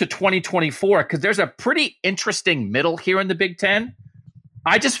I look to 2024, because there's a pretty interesting middle here in the Big Ten,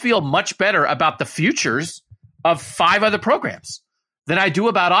 I just feel much better about the futures of 5 other programs than I do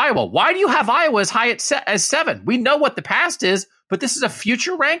about Iowa. Why do you have Iowa as high as 7? We know what the past is, but this is a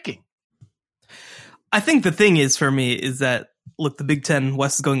future ranking. I think the thing is for me is that, look, the Big Ten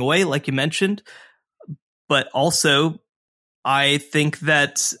West is going away, like you mentioned, but also I think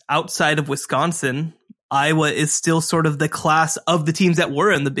that outside of Wisconsin, Iowa is still sort of the class of the teams that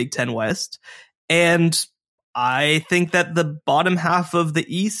were in the Big Ten West. And I think that the bottom half of the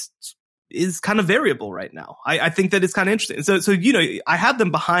East is kind of variable right now. I think that it's kind of interesting. So, I have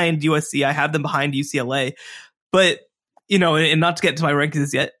them behind USC. I have them behind UCLA, but, and not to get to my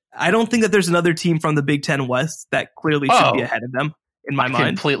rankings yet, I don't think that there's another team from the Big Ten West that clearly should be ahead of them in my mind. I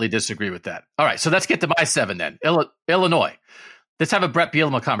completely disagree with that. All right. So let's get to my 7 then. Illinois. Let's have a Brett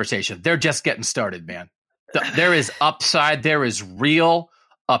Bielema conversation. They're just getting started, man. There is upside. There is real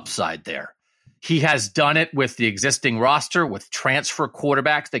upside there. He has done it with the existing roster, with transfer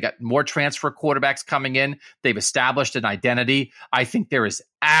quarterbacks. They got more transfer quarterbacks coming in. They've established an identity. I think there is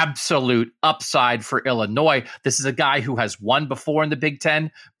absolute upside for Illinois. This is a guy who has won before in the Big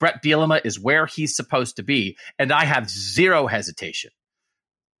Ten. Brett Bielema is where he's supposed to be. And I have zero hesitation.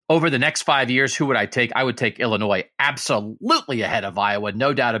 Over the next 5 years, who would I take? I would take Illinois absolutely ahead of Iowa.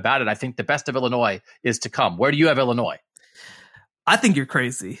 No doubt about it. I think the best of Illinois is to come. Where do you have Illinois? I think you're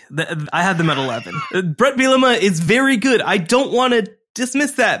crazy. I have them at 11. Brett Bielema is very good. I don't want to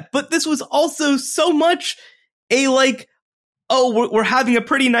dismiss that, but this was also so much we're having a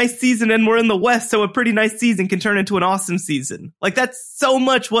pretty nice season and we're in the West, so a pretty nice season can turn into an awesome season. Like, that's so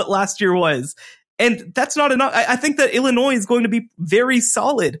much what last year was. And that's not enough. I think that Illinois is going to be very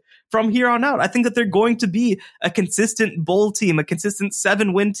solid from here on out. I think that they're going to be a consistent bowl team, a consistent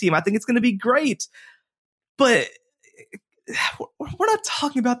 7-win team. I think it's going to be great. But we're not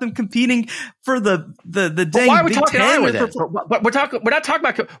talking about them competing for the dang. Why are we talking Iowa then?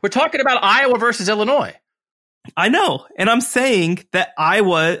 We're talking about Iowa versus Illinois. I know, and I'm saying that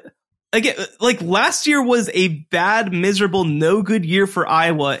Iowa, again, like last year was a bad, miserable, no good year for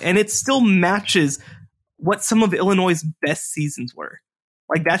Iowa, and it still matches what some of Illinois' best seasons were.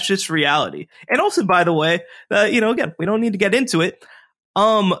 Like, that's just reality. And also, by the way, again, we don't need to get into it.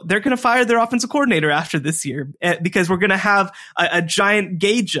 They're going to fire their offensive coordinator after this year because we're going to have a giant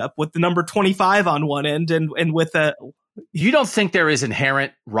gauge up with the number 25 on one end and with a. You don't think there is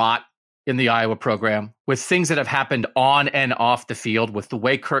inherent rot in the Iowa program with things that have happened on and off the field with the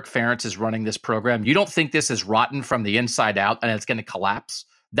way Kirk Ferentz is running this program? You don't think this is rotten from the inside out and it's going to collapse?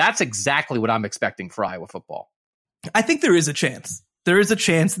 That's exactly what I'm expecting for Iowa football. I think there is a chance. There is a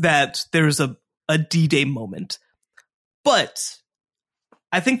chance that there's a D-Day moment, but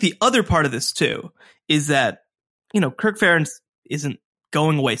I think the other part of this, too, is that, Kirk Ferentz isn't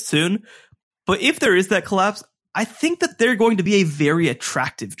going away soon. But if there is that collapse, I think that they're going to be a very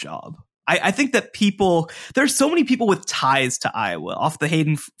attractive job. I think that there's so many people with ties to Iowa off the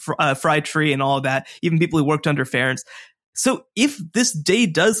Hayden Fry tree and all of that, even people who worked under Ferentz. So if this day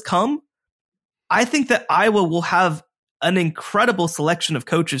does come, I think that Iowa will have an incredible selection of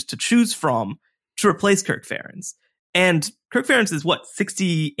coaches to choose from to replace Kirk Ferentz. And Kirk Ferentz is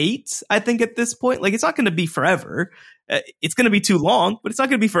 68, I think, at this point. Like, it's not going to be forever. It's going to be too long, but it's not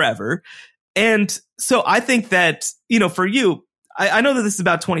going to be forever. And so I think that, for you, I know that this is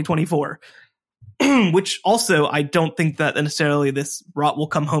about 2024, which also I don't think that necessarily this rot will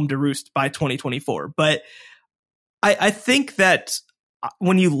come home to roost by 2024. But I think that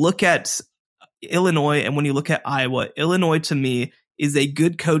when you look at Illinois and when you look at Iowa, Illinois to me is a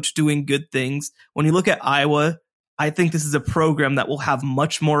good coach doing good things. When you look at Iowa, I think this is a program that will have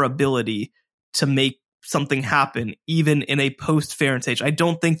much more ability to make something happen, even in a post-Ferentz age. I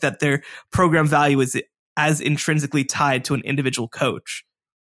don't think that their program value is as intrinsically tied to an individual coach.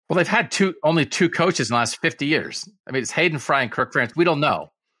 Well, they've had only two coaches in the last 50 years. I mean, it's Hayden Fry and Kirk Ferentz. We don't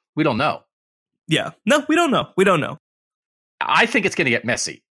know. Yeah. No, we don't know. I think it's going to get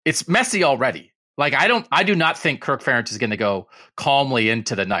messy. It's messy already. Like, I do not think Kirk Ferentz is going to go calmly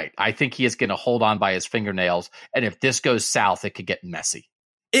into the night. I think he is going to hold on by his fingernails. And if this goes south, it could get messy.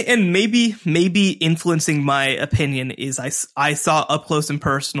 And maybe influencing my opinion is I saw up close and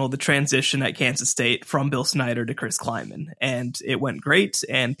personal the transition at Kansas State from Bill Snyder to Chris Kleiman, and it went great.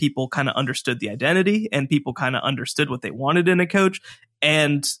 And people kind of understood the identity, and people kind of understood what they wanted in a coach,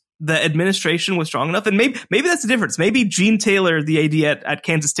 and the administration was strong enough. And maybe that's the difference. Maybe Gene Taylor, the AD at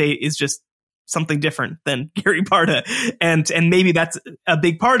Kansas State, is just something different than Gary Barta, and maybe that's a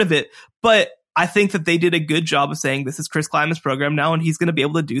big part of it. But I think that they did a good job of saying this is Chris Kleiman's program now, and he's going to be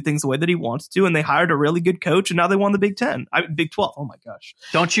able to do things the way that he wants to. And they hired a really good coach, and now they won the Big 12. Oh my gosh!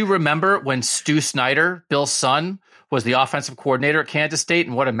 Don't you remember when Stu Snyder, Bill's son, was the offensive coordinator at Kansas State,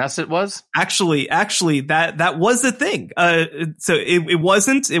 and what a mess it was? Actually, that was the thing. So it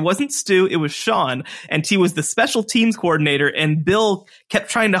wasn't Stu, it was Sean, and he was the special teams coordinator, and Bill kept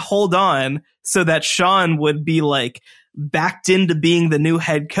trying to hold on so that Sean would be like backed into being the new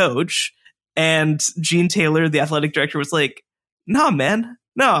head coach. And Gene Taylor, the athletic director, was like, nah, man,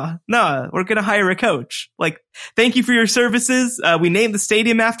 no, we're going to hire a coach. Like, thank you for your services. We named the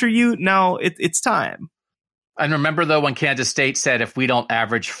stadium after you. Now it's time. And remember, though, when Kansas State said, if we don't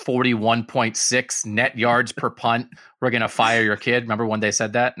average 41.6 net yards per punt, we're going to fire your kid. Remember when they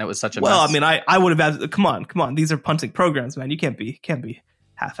said that? And it was such a mess. I mean, I would have, come on. These are punting programs, man. You can't be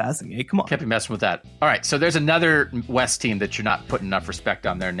half-assing it. Come on. Can't be messing with that. All right, so there's another West team that you're not putting enough respect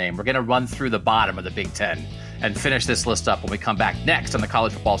on their name. We're going to run through the bottom of the Big Ten and finish this list up when we come back next on the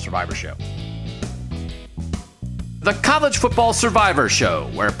College Football Survivor Show. The College Football Survivor Show,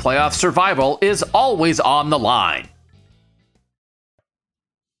 where playoff survival is always on the line.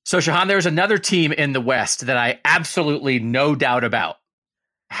 So, Shahan, there's another team in the West that I absolutely no doubt about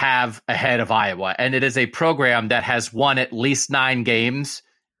have ahead of Iowa, and it is a program that has won at least 9 games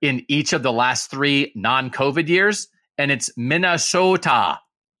in each of the last 3 non-COVID years, and it's Minnesota.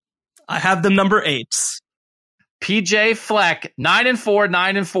 I have them number 8. PJ Fleck, 9-4,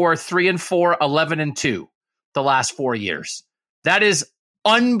 9-4, 3-4, 11-2 the last 4 years. That is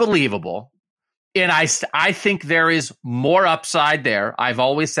unbelievable. And I think there is more upside there. I've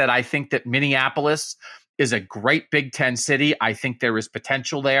always said I think that Minneapolis is a great Big Ten city. I think there is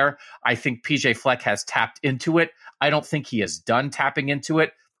potential there. I think PJ Fleck has tapped into it. I don't think he is done tapping into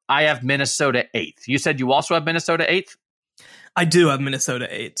it. I have Minnesota 8th. You said you also have Minnesota 8th? I do have Minnesota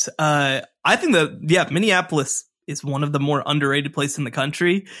 8. I think that, Minneapolis is one of the more underrated places in the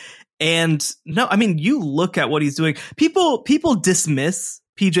country. And no, I mean, you look at what he's doing. People dismiss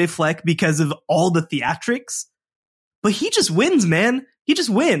PJ Fleck because of all the theatrics, but he just wins, man. He just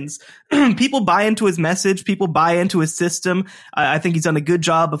wins. People buy into his message. People buy into his system. I think he's done a good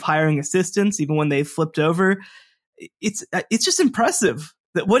job of hiring assistants, even when they've flipped over. It's just impressive.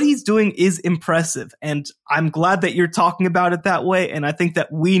 That what he's doing is impressive. And I'm glad that you're talking about it that way. And I think that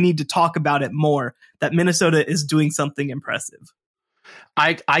we need to talk about it more, that Minnesota is doing something impressive.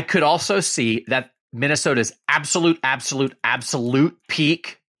 I could also see that Minnesota's absolute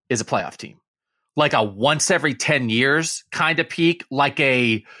peak is a playoff team. Like a once every 10 years kind of peak, like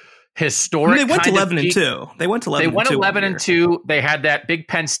a historic. They went kind 11-2. They went 11-2. They had that big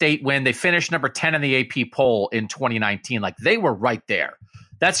Penn State win. They finished number 10 in the AP poll in 2019. Like they were right there.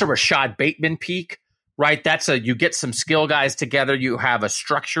 That's a Rashad Bateman peak, right? You get some skill guys together. You have a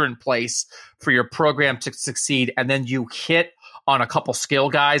structure in place for your program to succeed. And then you hit on a couple skill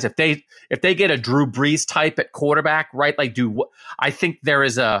guys. If they get a Drew Brees type at quarterback, right? I think there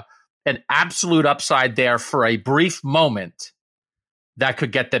is an absolute upside there for a brief moment that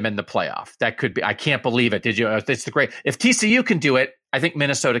could get them in the playoff. That could be, I can't believe it. It's the great, if TCU can do it, I think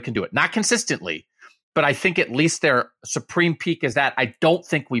Minnesota can do it. Not consistently, but I think at least their supreme peak is that. I don't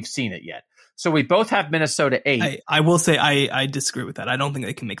think we've seen it yet. So we both have Minnesota 8. I will say I disagree with that. I don't think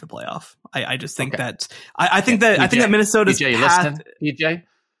they can make the playoff. I just think that I think that Minnesota's PJ, path. PJ,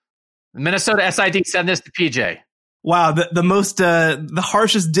 Minnesota SID, send this to PJ. Wow, the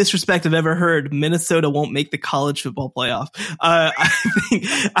harshest disrespect I've ever heard. Minnesota won't make the college football playoff. I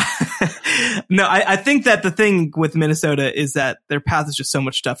think that the thing with Minnesota is that their path is just so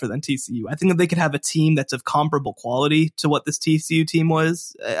much tougher than TCU. I think that they could have a team that's of comparable quality to what this TCU team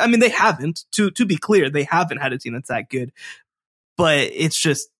was. I mean, they haven't. To be clear, they haven't had a team that's that good. But it's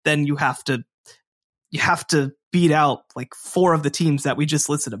just then you have to beat out like 4 of the teams that we just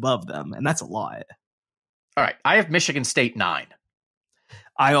listed above them, and that's a lot. All right, I have Michigan State 9.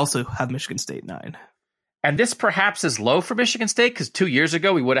 I also have Michigan State 9. And this perhaps is low for Michigan State because 2 years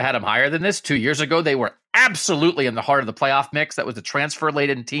ago, we would have had them higher than this. 2 years ago, they were absolutely in the heart of the playoff mix. That was a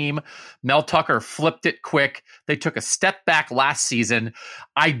transfer-laden team. Mel Tucker flipped it quick. They took a step back last season.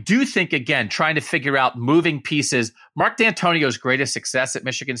 I do think, again, trying to figure out moving pieces. Mark D'Antonio's greatest success at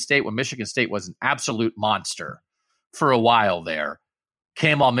Michigan State, when Michigan State was an absolute monster for a while there,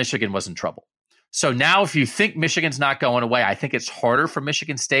 came while Michigan was in trouble. So now if you think Michigan's not going away, I think it's harder for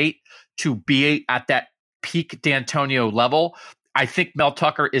Michigan State to be at that peak D'Antonio level. I think Mel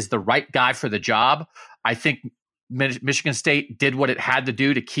Tucker is the right guy for the job. I think Michigan State did what it had to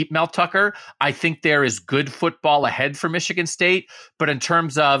do to keep Mel Tucker. I think there is good football ahead for Michigan State, but in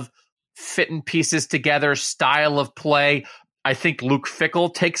terms of fitting pieces together, style of play, I think Luke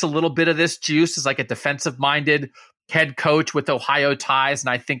Fickell takes a little bit of this juice as like a defensive-minded head coach with Ohio ties. And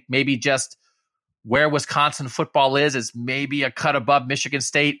I think maybe just where Wisconsin football is maybe a cut above Michigan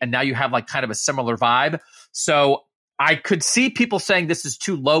State. And now you have like kind of a similar vibe. So I could see people saying this is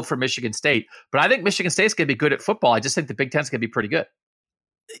too low for Michigan State, but I think Michigan State's going to be good at football. I just think the Big Ten's going to be pretty good.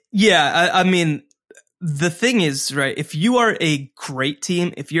 Yeah, I mean, the thing is, right, if you are a great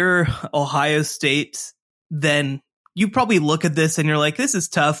team, if you're Ohio State, then you probably look at this and you're like, this is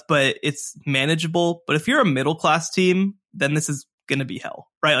tough, but it's manageable. But if you're a middle class team, then this is going to be hell,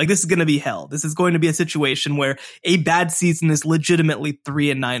 right? Like, this is going to be hell. This is going to be a situation where a bad season is legitimately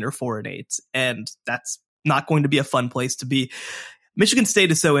 3-9 or 4-8. And that's not going to be a fun place to be. Michigan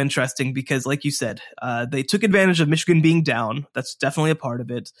State is so interesting because, like you said, they took advantage of Michigan being down. That's definitely a part of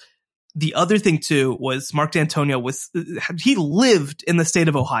it. The other thing, too, was Mark D'Antonio he lived in the state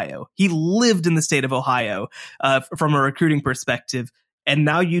of Ohio. He lived in the state of Ohio from a recruiting perspective. And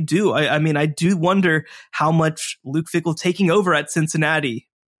now you do. I mean, I do wonder how much Luke Fickell taking over at Cincinnati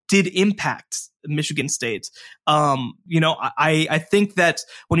did impact Michigan State. I think that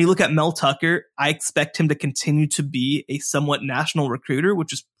when you look at Mel Tucker, I expect him to continue to be a somewhat national recruiter,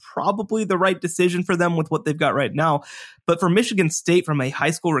 which is probably the right decision for them with what they've got right now. But for Michigan State, from a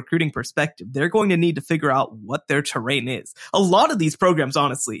high school recruiting perspective, they're going to need to figure out what their terrain is. A lot of these programs,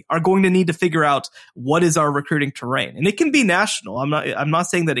 honestly, are going to need to figure out what is our recruiting terrain. And it can be national. I'm not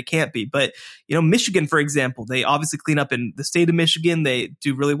saying that it can't be, but Michigan, for example, they obviously clean up in the state of Michigan. They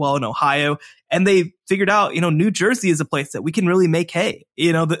do really well in Ohio. And they figured out, New Jersey is a place that we can really make hay.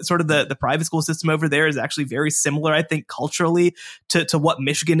 The private school system over there is actually very similar, I think, culturally to what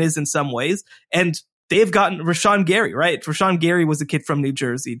Michigan is in some ways. And they've gotten Rashawn Gary, right? Rashawn Gary was a kid from New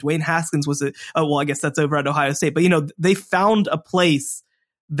Jersey. Dwayne Haskins was I guess that's over at Ohio State. But, they found a place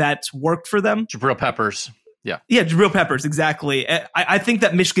that worked for them. Jabril Peppers. Yeah, Jabril Peppers, exactly. I think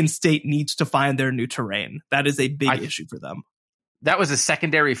that Michigan State needs to find their new terrain. That is a big issue for them. That was a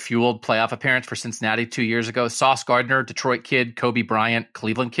secondary fueled playoff appearance for Cincinnati 2 years ago. Sauce Gardner, Detroit kid, Kobe Bryant,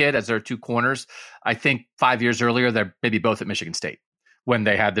 Cleveland kid, as their two corners. I think 5 years earlier, they're maybe both at Michigan State when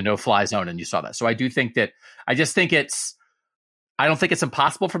they had the no-fly zone, and you saw that. So I don't think it's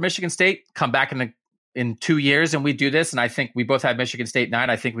impossible for Michigan State to come back in 2 years and we do this. And I think we both had Michigan State 9.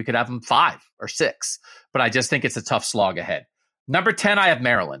 I think we could have them 5 or 6, but I just think it's a tough slog ahead. Number 10, I have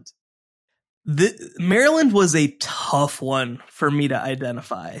Maryland. Maryland was a tough one for me to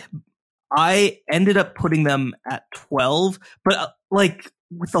identify. I ended up putting them at 12, but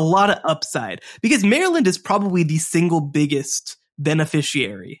with a lot of upside, because Maryland is probably the single biggest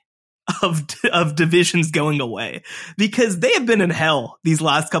beneficiary of divisions going away, because they have been in hell these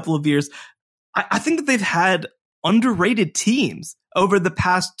last couple of years. I think that they've had underrated teams over the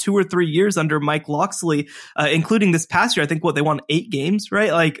past 2 or 3 years under Mike Locksley, including this past year. I think they won 8 games,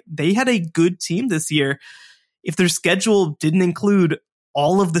 right? Like, they had a good team this year. If their schedule didn't include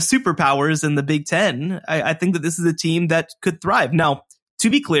all of the superpowers in the Big Ten, I think that this is a team that could thrive. Now, to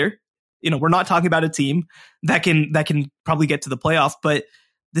be clear, we're not talking about a team that can probably get to the playoff, but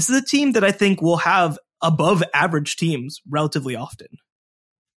this is a team that I think will have above average teams relatively often.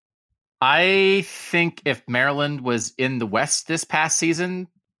 I think if Maryland was in the West this past season,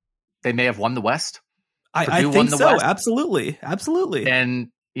 they may have won the West. I think so. West. Absolutely.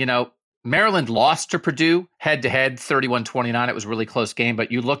 And, Maryland lost to Purdue head-to-head, 31-29. It was a really close game.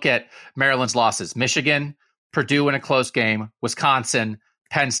 But you look at Maryland's losses: Michigan, Purdue in a close game, Wisconsin,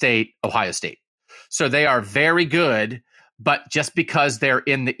 Penn State, Ohio State. So they are very good, but just because they're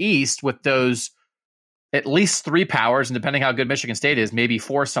in the East with those at least 3 powers, and depending how good Michigan State is, maybe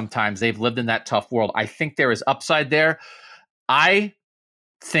 4 sometimes, they've lived in that tough world. I think there is upside there. I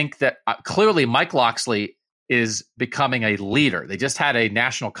think that clearly Mike Locksley is becoming a leader. They just had a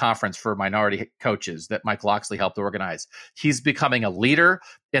national conference for minority coaches that Mike Locksley helped organize. He's becoming a leader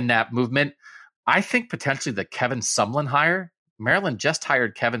in that movement. I think potentially the Kevin Sumlin hire, Maryland just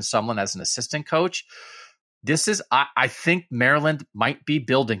hired Kevin Sumlin as an assistant coach. I think Maryland might be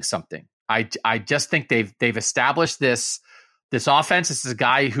building something. I just think they've established this offense. This is a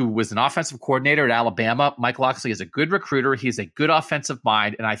guy who was an offensive coordinator at Alabama. Mike Locksley is a good recruiter. He's a good offensive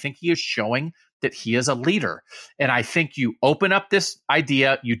mind, and I think he is showing that he is a leader. And I think you open up this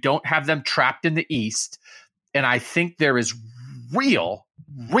idea, you don't have them trapped in the East, and I think there is real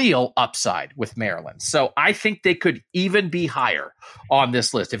upside with Maryland. So I think they could even be higher on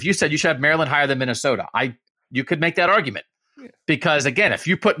this list. If you said you should have Maryland higher than Minnesota, you could make that argument. Because again, if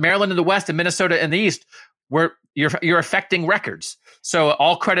you put Maryland in the West and Minnesota in the East, you're affecting records. So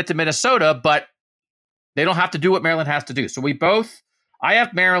all credit to Minnesota, but they don't have to do what Maryland has to do. So I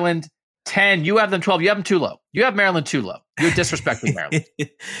have Maryland 10. You have them 12. You have them too low. You have Maryland too low. You're disrespecting Maryland.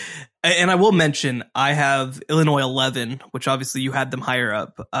 And I will mention, I have Illinois 11, which obviously you had them higher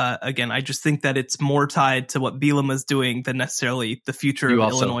up. Again, I just think that it's more tied to what Bielema's doing than necessarily the future of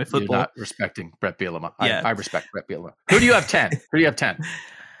Illinois football. You're not respecting Brett Bielema. Yeah. I respect Brett Bielema. Who do you have 10? Who do you have 10?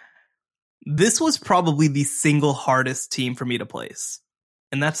 This was probably the single hardest team for me to place,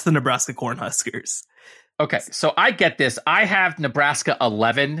 and that's the Nebraska Cornhuskers. Okay, so I get this. I have Nebraska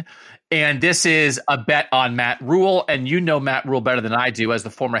 11, and this is a bet on Matt Rule, and you know Matt Rule better than I do as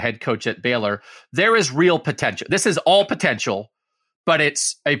the former head coach at Baylor. There is real potential. This is all potential, but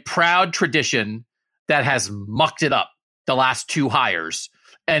it's a proud tradition that has mucked it up the last two hires,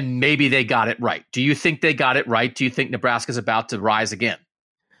 and maybe they got it right. Do you think they got it right? Do you think Nebraska's about to rise again?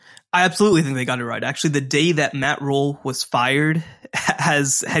 I absolutely think they got it right. Actually, the day that Matt Rule was fired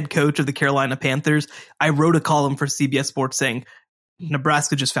as head coach of the Carolina Panthers, I wrote a column for CBS Sports saying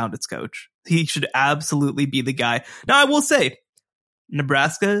Nebraska just found its coach. He should absolutely be the guy. Now, I will say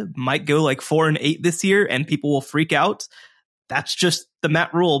Nebraska might go like 4-8 this year and people will freak out. That's just the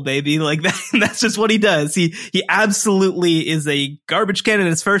Matt Rule, baby. Like that's just what he does. He absolutely is a garbage can in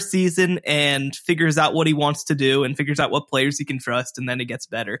his first season and figures out what he wants to do and figures out what players he can trust, and then it gets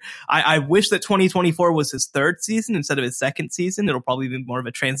better. I wish that 2024 was his third season instead of his second season. It'll probably be more of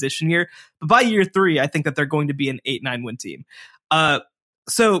a transition year. But by year 3, I think that they're going to be an 8-9 win team.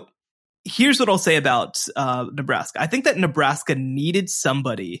 So here's what I'll say about Nebraska. I think that Nebraska needed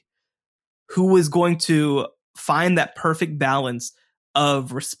somebody who was going to find that perfect balance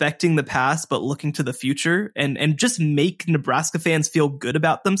of respecting the past but looking to the future and just make Nebraska fans feel good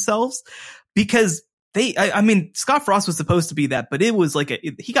about themselves, because I mean Scott Frost was supposed to be that, but it was like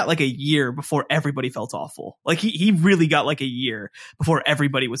he got like a year before everybody felt awful. Like he really got like a year before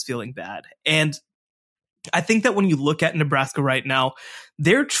everybody was feeling bad. And I think that when you look at Nebraska right now,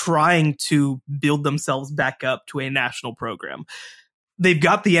 they're trying to build themselves back up to a national program. They've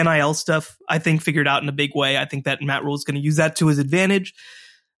got the NIL stuff, I think, figured out in a big way. I think that Matt Rule is going to use that to his advantage.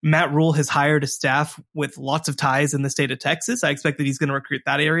 Matt Rule has hired a staff with lots of ties in the state of Texas. I expect that he's going to recruit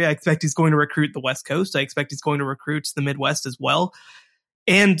that area. I expect he's going to recruit the West Coast. I expect he's going to recruit the Midwest as well.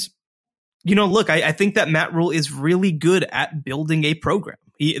 And, you know, look, I think that Matt Rule is really good at building a program.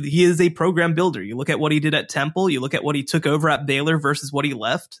 He is a program builder. You look at what he did at Temple. You look at what he took over at Baylor versus what he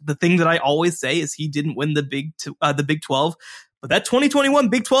left. The thing that I always say is he didn't win the Big 12. But that 2021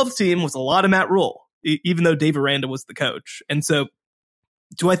 Big 12 team was a lot of Matt Rule, even though Dave Aranda was the coach. And so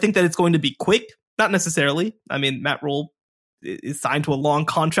do I think that it's going to be quick? Not necessarily. I mean, Matt Rule is signed to a long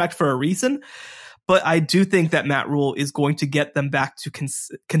contract for a reason. But I do think that Matt Rule is going to get them back to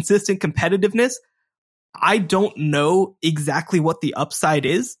consistent competitiveness. I don't know exactly what the upside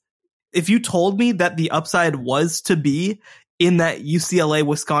is. If you told me that the upside was to be in that UCLA,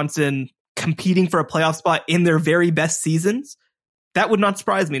 Wisconsin competing for a playoff spot in their very best seasons, that would not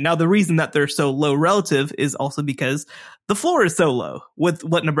surprise me. Now, the reason that they're so low relative is also because the floor is so low with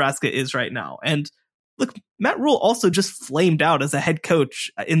what Nebraska is right now. And look, Matt Rule also just flamed out as a head coach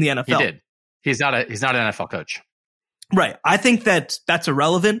in the NFL. He did. He's not an NFL coach. Right. I think that that's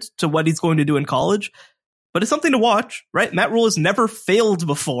irrelevant to what he's going to do in college, but it's something to watch, right? Matt Rule has never failed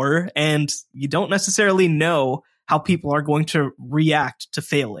before, and you don't necessarily know how people are going to react to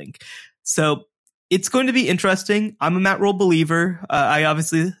failing. So it's going to be interesting. I'm a Matt Rule believer. I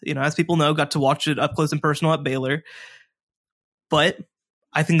obviously, as people know, got to watch it up close and personal at Baylor. But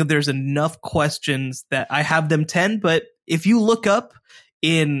I think that there's enough questions that I have them 10. But if you look up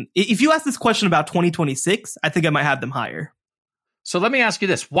if you ask this question about 2026, I think I might have them higher. So let me ask you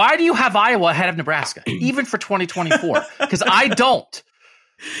this. Why do you have Iowa ahead of Nebraska, even for 2024? Because I don't.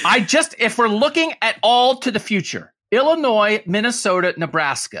 If we're looking at all to the future, Illinois, Minnesota,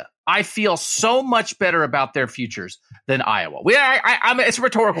 Nebraska, I feel so much better about their futures than Iowa. It's a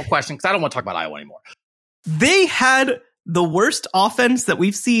rhetorical question because I don't want to talk about Iowa anymore. They had the worst offense that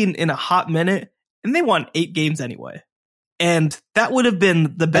we've seen in a hot minute, and they won 8 games anyway. And that would have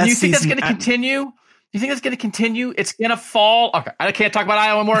been the best. And you think season that's going to continue? You think that's going to continue? It's going to fall. Okay, I can't talk about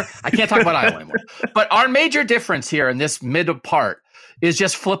Iowa anymore. But our major difference here in this mid part is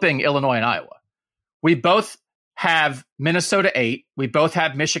just flipping Illinois and Iowa. We both have Minnesota 8. We both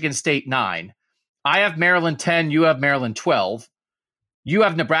have Michigan State 9. I have Maryland 10. You have Maryland 12. You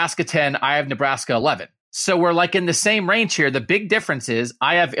have Nebraska 10. I have Nebraska 11. So we're like in the same range here. The big difference is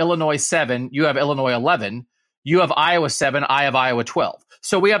I have Illinois 7. You have Illinois 11. You have Iowa 7. I have Iowa 12.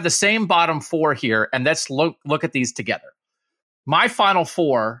 So we have the same bottom 4 here. And let's look at these together. My final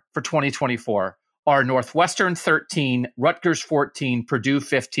 4 for 2024 are Northwestern 13, Rutgers 14, Purdue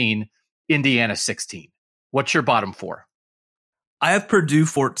 15, Indiana 16. What's your bottom 4? I have Purdue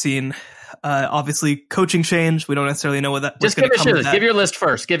 14. Obviously, coaching change. We don't necessarily know what that. Just give your list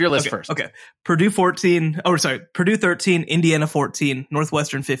first. Give your list first. Okay. Purdue 14. Oh, sorry. Purdue 13. Indiana 14.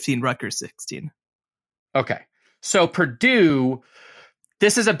 Northwestern 15. Rutgers 16. Okay. So Purdue,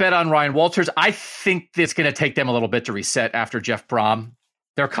 this is a bet on Ryan Walters. I think it's going to take them a little bit to reset after Jeff Brom.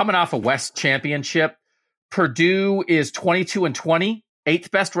 They're coming off a West championship. Purdue is 22-20,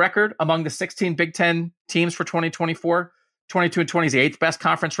 8th best record among the 16 Big Ten teams for 2024. 22-20 is the 8th best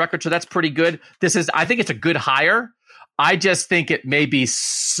conference record, so that's pretty good. I think it's a good hire. I just think it may be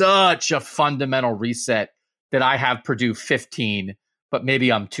such a fundamental reset that I have Purdue 15, but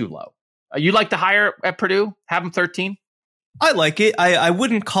maybe I'm too low. You like the hire at Purdue? Have them 13? I like it. I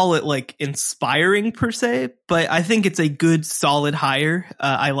wouldn't call it like inspiring per se, but I think it's a good, solid hire.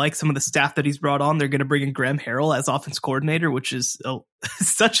 I like some of the staff that he's brought on. They're going to bring in Graham Harrell as offense coordinator, which is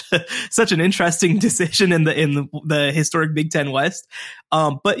such an interesting decision in the historic Big Ten West.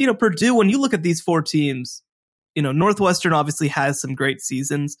 But Purdue, when you look at these 4 teams, Northwestern obviously has some great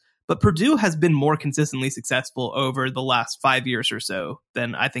seasons, but Purdue has been more consistently successful over the last 5 years or so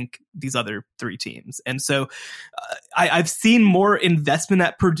than I think these other 3 teams. And so I've seen more investment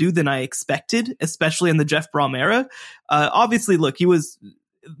at Purdue than I expected, especially in the Jeff Brom era. Obviously, look, he was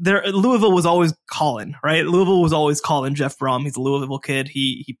there. Louisville was always calling, right? Louisville was always calling Jeff Brom. He's a Louisville kid.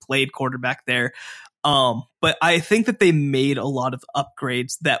 He played quarterback there. But I think that they made a lot of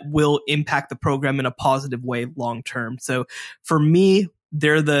upgrades that will impact the program in a positive way long term. So for me,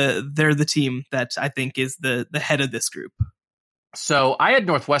 they're the team that I think is the head of this group. So I had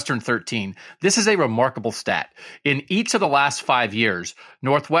Northwestern 13. This is a remarkable stat. In each of the last 5 years,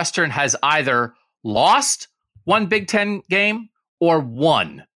 Northwestern has either lost one Big Ten game or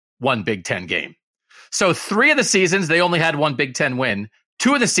won one Big Ten game. So 3 of the seasons, they only had one Big Ten win.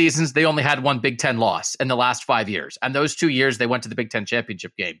 2 of the seasons, they only had one Big Ten loss in the last 5 years. And those 2 years, they went to the Big Ten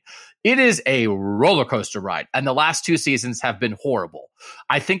championship game. It is a roller coaster ride. And the last 2 seasons have been horrible.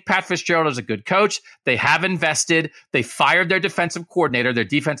 I think Pat Fitzgerald is a good coach. They have invested. They fired their defensive coordinator. Their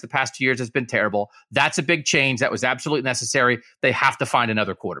defense the past 2 years has been terrible. That's a big change. That was absolutely necessary. They have to find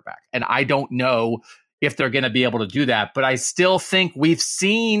another quarterback. And I don't know if they're going to be able to do that. But I still think we've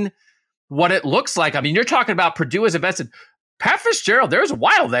seen what it looks like. I mean, you're talking about Purdue as invested. Pat Fitzgerald, there was a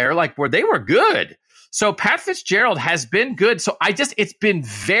while there where they were good. So Pat Fitzgerald has been good. So it's been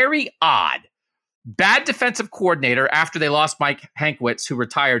very odd. Bad defensive coordinator after they lost Mike Hankwitz, who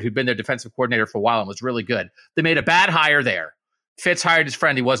retired, who'd been their defensive coordinator for a while and was really good. They made a bad hire there. Fitz hired his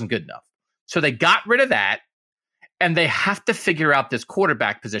friend. He wasn't good enough. So they got rid of that. And they have to figure out this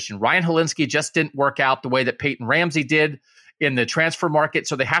quarterback position. Ryan Helinski just didn't work out the way that Peyton Ramsey did in the transfer market.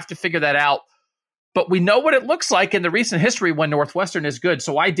 So they have to figure that out. But we know what it looks like in the recent history when Northwestern is good.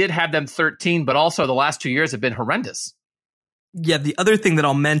 So I did have them 13, but also the last 2 years have been horrendous. Yeah, the other thing that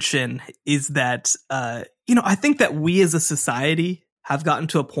I'll mention is that, I think that we as a society have gotten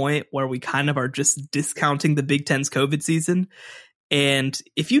to a point where we kind of are just discounting the Big Ten's COVID season. And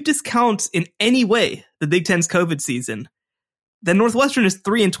if you discount in any way the Big Ten's COVID season, then Northwestern is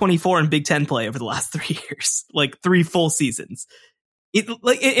 3-24 in Big Ten play over the last 3 years, like 3 full seasons.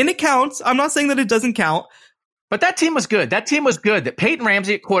 It counts. I'm not saying that it doesn't count. But that team was good. That Peyton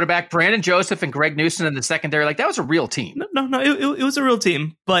Ramsey at quarterback, Brandon Joseph and Greg Newsom in the secondary, that was a real team. No, it was a real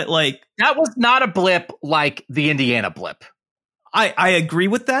team. But that was not a blip like the Indiana blip. I agree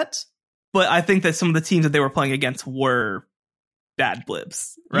with that. But I think that some of the teams that they were playing against were bad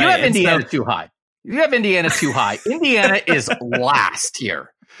blips. Right? You have Indiana too high. Indiana is last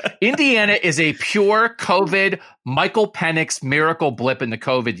here. Indiana is a pure COVID Michael Penix miracle blip in the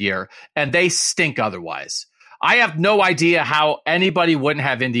COVID year, and they stink otherwise. I have no idea how anybody wouldn't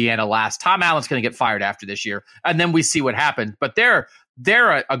have Indiana last. Tom Allen's going to get fired after this year, and then we see what happens. But they're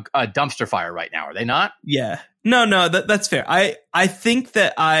a dumpster fire right now, are they not? Yeah. No, that's fair. I think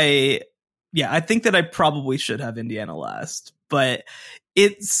that I probably should have Indiana last, but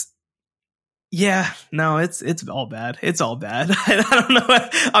it's all bad. It's all bad. I don't know.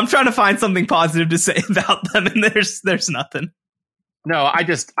 I'm trying to find something positive to say about them, and there's nothing. No, I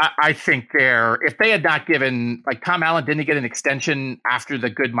think if they had not given, Tom Allen didn't get an extension after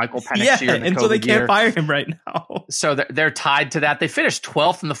the good Michael Penix year. And so they can't fire him right now. So they're tied to that. They finished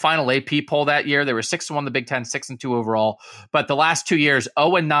 12th in the final AP poll that year. They were 6-1 in the Big Ten, 6-2 overall. But the last 2 years,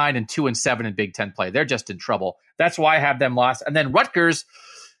 0-9 and 2-7 in Big Ten play. They're just in trouble. That's why I have them lost. And then Rutgers,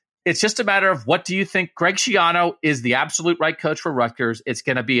 it's just a matter of what do you think? Greg Schiano is the absolute right coach for Rutgers. It's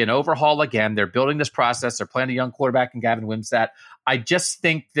going to be an overhaul again. They're building this process. They're playing a young quarterback in Gavin Wimsatt. I just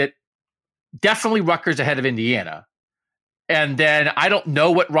think that definitely Rutgers ahead of Indiana. And then I don't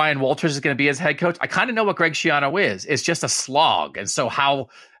know what Ryan Walters is going to be as head coach. I kind of know what Greg Schiano is. It's just a slog. And so how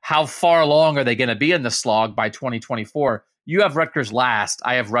far along are they going to be in the slog by 2024? You have Rutgers last.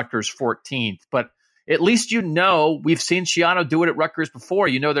 I have Rutgers 14th. But at least we've seen Schiano do it at Rutgers before.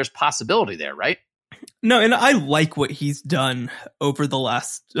 There's possibility there, right? No, and I like what he's done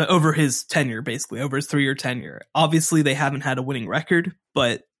over his tenure, basically, over his 3-year tenure. Obviously, they haven't had a winning record,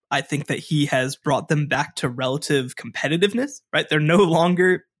 but I think that he has brought them back to relative competitiveness, right? They're no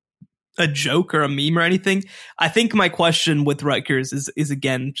longer a joke or a meme or anything. I think my question with Rutgers is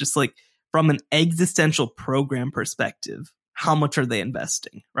again, just like from an existential program perspective, how much are they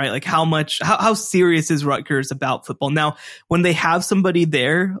investing, right? Like how serious is Rutgers about football? Now, when they have somebody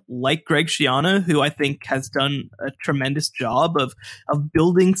there like Greg Schiano, who I think has done a tremendous job of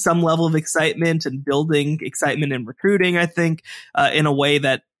building some level of excitement and building excitement in recruiting, I think, in a way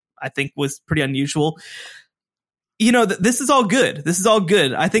that I think was pretty unusual. This is all good. This is all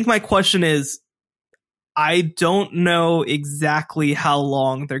good. I think my question is, I don't know exactly how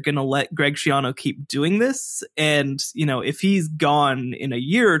long they're going to let Greg Schiano keep doing this. And, if he's gone in a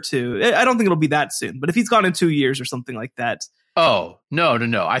year or two, I don't think it'll be that soon, but if he's gone in 2 years or something like that. Oh, no.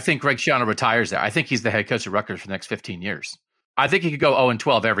 I think Greg Schiano retires there. I think he's the head coach of Rutgers for the next 15 years. I think he could go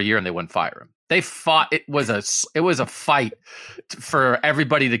 0-12 every year and they wouldn't fire him. They fought. It was a fight for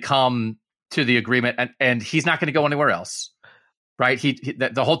everybody to come to the agreement, and he's not going to go anywhere else, right?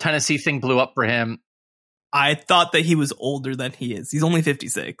 The whole Tennessee thing blew up for him. I thought that he was older than he is. He's only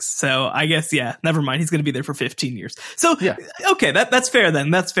 56. So I guess, never mind. He's going to be there for 15 years. So, okay, that's fair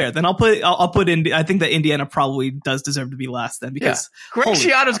then. That's fair. Then I'll put in, I think that Indiana probably does deserve to be last then because Greg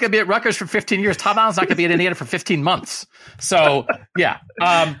Schiano's going to be at Rutgers for 15 years. Tom Allen's not going to be at Indiana for 15 months. So, yeah.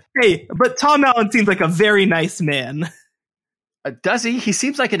 Hey, but Tom Allen seems like a very nice man. Does he? He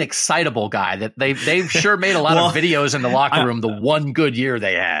seems like an excitable guy that they've sure made a lot of videos in the locker room the one good year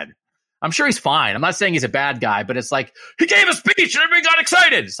they had. I'm sure he's fine. I'm not saying he's a bad guy, but it's like he gave a speech and everybody got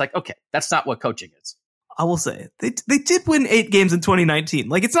excited. It's like, okay, that's not what coaching is. I will say they did win 8 games in 2019.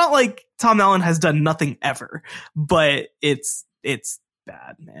 Like, it's not like Tom Allen has done nothing ever, but it's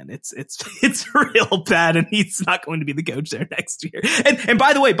bad, man. It's real bad, and he's not going to be the coach there next year. And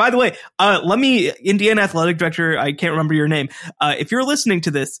by the way, Indiana athletic director, I can't remember your name. If you're listening to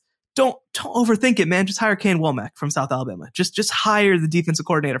this, don't overthink it, man. Just hire Ken Womack from South Alabama. Just hire the defensive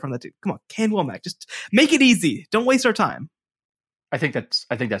coordinator from that team. Come on, Ken Womack. Just make it easy. Don't waste our time. I think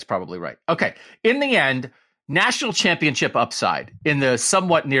that's probably right. Okay. In the end, national championship upside in the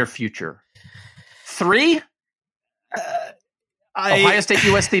somewhat near future. 3? Ohio State,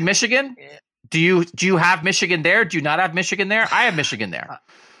 USC, Michigan. Do you have Michigan there? Do you not have Michigan there? I have Michigan there.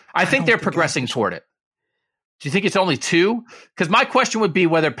 I think they're progressing toward it. Do you think it's only 2? Because my question would be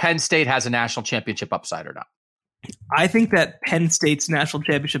whether Penn State has a national championship upside or not. I think that Penn State's national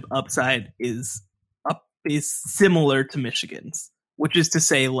championship upside is similar to Michigan's, which is to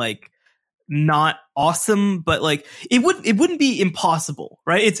say, like, not awesome, but like it wouldn't be impossible,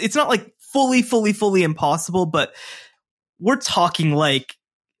 right? It's not like fully impossible, but we're talking like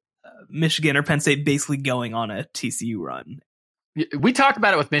Michigan or Penn State basically going on a TCU run. We talked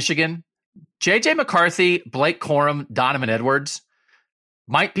about it with Michigan. J.J. McCarthy, Blake Corum, Donovan Edwards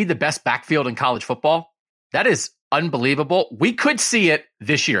might be the best backfield in college football. That is unbelievable. We could see it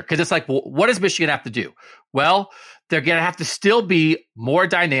this year because it's like, well, what does Michigan have to do? Well, they're going to have to still be more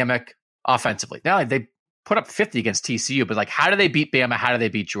dynamic offensively. Now, they put up 50 against TCU, but like, how do they beat Bama? How do they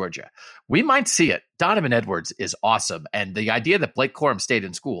beat Georgia? We might see it. Donovan Edwards is awesome. And the idea that Blake Corum stayed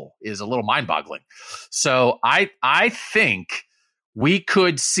in school is a little mind-boggling. So I think we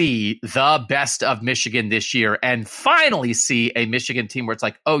could see the best of Michigan this year and finally see a Michigan team where it's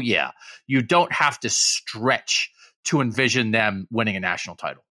like, oh yeah, you don't have to stretch to envision them winning a national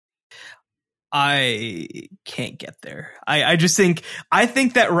title. I can't get there. I think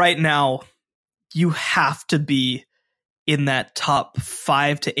that right now you have to be in that top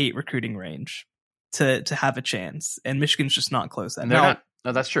 5 to 8 recruiting range to have a chance. And Michigan's just not close. They're not.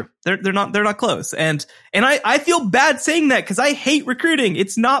 No, that's true. They're not close. And I feel bad saying that because I hate recruiting.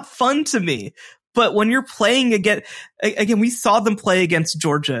 It's not fun to me. But when you're playing again, we saw them play against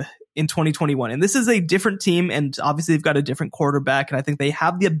Georgia in 2021. And this is a different team. And obviously they've got a different quarterback. And I think they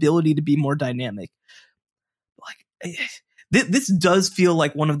have the ability to be more dynamic. Like, this does feel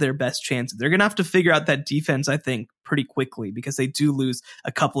like one of their best chances. They're going to have to figure out that defense, I think, pretty quickly because they do lose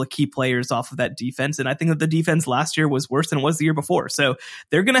a couple of key players off of that defense. And I think that the defense last year was worse than it was the year before. So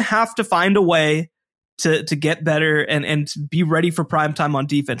they're going to have to find a way to get better and be ready for prime time on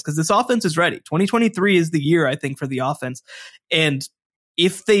defense because this offense is ready. 2023 is the year, I think, for the offense. And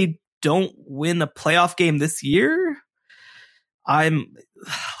if they don't win a playoff game this year, I'm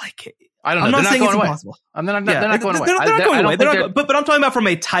like, I don't know. I'm not saying it's away. impossible. They're not going away. They're not going away. But I'm talking about from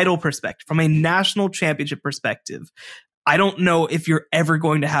a title perspective, from a national championship perspective. I don't know if you're ever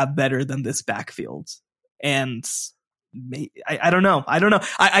going to have better than this backfield. And I don't know.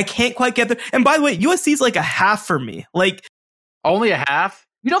 I can't quite get there. And by the way, USC is like a half for me. Like, only a half?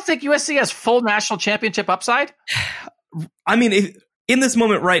 You don't think USC has full national championship upside? I mean, in this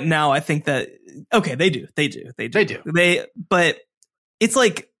moment right now, I think that, okay, they do. But it's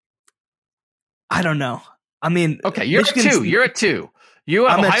like, I don't know. I mean, okay, you're at 2. You're at 2. You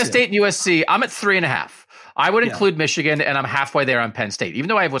have Ohio State and USC. I'm at 3.5. I would include Michigan, and I'm halfway there on Penn State. Even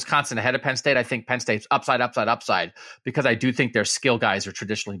though I have Wisconsin ahead of Penn State, I think Penn State's upside, because I do think their skill guys are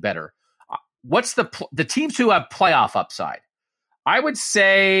traditionally better. What's the teams who have playoff upside? I would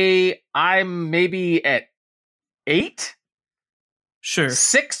say I'm maybe at 8. Sure.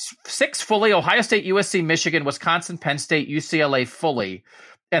 6 fully. Ohio State, USC, Michigan, Wisconsin, Penn State, UCLA fully.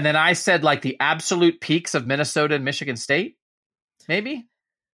 And then I said like the absolute peaks of Minnesota and Michigan State, maybe.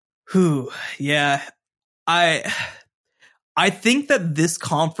 Yeah. I think that this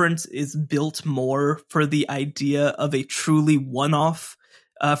conference is built more for the idea of a truly one-off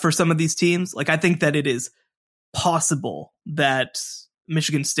for some of these teams. Like, I think that it is possible that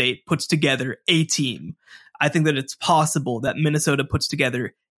Michigan State puts together a team. I think that it's possible that Minnesota puts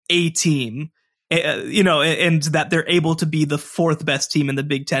together a team, and that they're able to be the 4th best team in the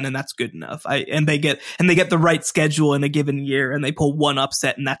Big Ten, and that's good enough. And they get the right schedule in a given year, and they pull one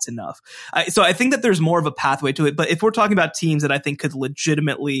upset, and that's enough. So I think that there's more of a pathway to it. But if we're talking about teams that I think could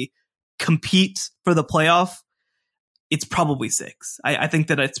legitimately compete for the playoff, it's probably 6. I think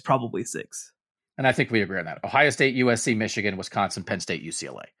that it's probably 6. And I think we agree on that. Ohio State, USC, Michigan, Wisconsin, Penn State,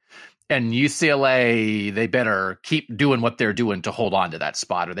 UCLA. And UCLA, they better keep doing what they're doing to hold on to that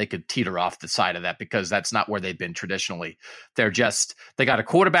spot, or they could teeter off the side of that, because that's not where they've been traditionally. They got a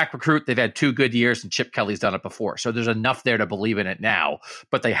quarterback recruit. They've had 2 good years, and Chip Kelly's done it before. So there's enough there to believe in it now,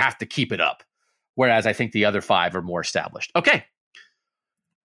 but they have to keep it up. Whereas I think the other 5 are more established. Okay.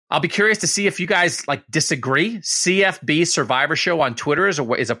 I'll be curious to see if you guys disagree. CFB Survivor Show on Twitter is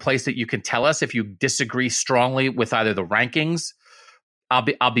a place that you can tell us if you disagree strongly with either the rankings.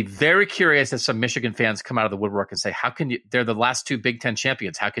 I'll be very curious if some Michigan fans come out of the woodwork and say, how can you, they're the last 2 Big Ten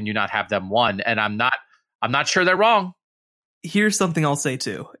champions. How can you not have them won? And I'm not sure they're wrong. Here's something I'll say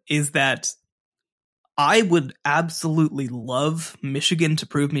too, is that I would absolutely love Michigan to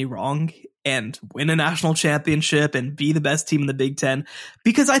prove me wrong and win a national championship and be the best team in the Big Ten,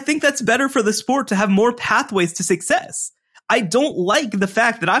 because I think that's better for the sport to have more pathways to success. I don't like the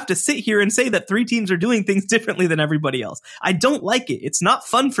fact that I have to sit here and say that 3 teams are doing things differently than everybody else. I don't like it. It's not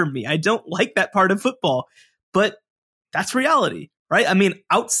fun for me. I don't like that part of football, but that's reality, right? I mean,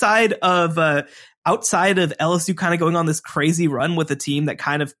 outside of LSU kind of going on this crazy run with a team that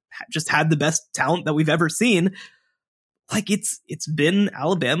kind of just had the best talent that we've ever seen, it's been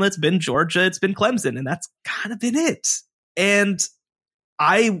Alabama, it's been Georgia, it's been Clemson, and that's kind of been it. And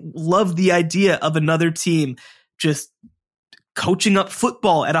I love the idea of another team just coaching up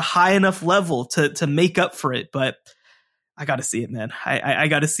football at a high enough level to make up for it. But I got to see it, man. I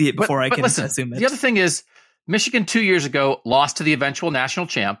got to see it before I can assume it. The other thing is, Michigan 2 years ago lost to the eventual national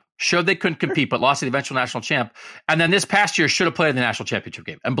champ, showed they couldn't compete, but lost to the eventual national champ. And then this past year should have played in the national championship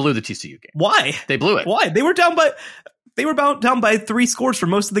game and blew the TCU game. Why? They blew it. Why? They were down by 3 scores for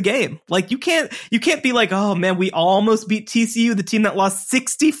most of the game. You can't be like, oh man, we almost beat TCU, the team that lost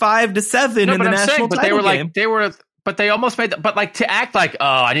 65-7 in the national title game. But they almost made that. But to act like, oh,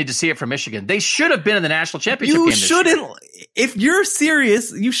 I need to see it for Michigan. They should have been in the national championship game. You shouldn't. If you're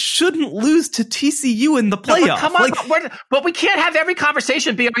serious, you shouldn't lose to TCU in the playoff. No, but come on, but we can't have every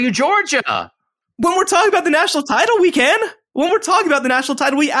conversation be, are you Georgia? When we're talking about the national title, we can. When we're talking about the national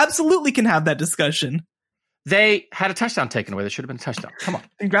title, we absolutely can have that discussion. They had a touchdown taken away. There should have been a touchdown. Come on.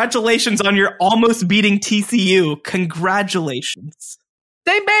 Congratulations on your almost beating TCU. Congratulations.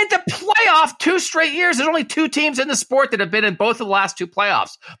 They made the playoff 2 straight years. There's only 2 teams in the sport that have been in both of the last 2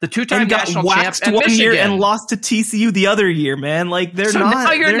 playoffs. The 2-time national champs and one Michigan. Year and lost to TCU the other year, man. They're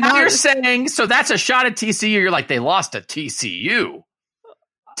not. Now you're saying, so that's a shot at TCU. You're like, they lost to TCU.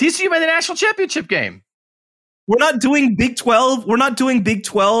 TCU made the national championship game. We're not doing Big 12. We're not doing Big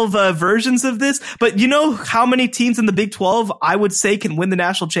 12 versions of this. But you know how many teams in the Big 12 I would say can win the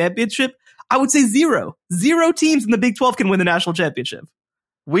national championship? I would say 0. 0 teams in the Big 12 can win the national championship.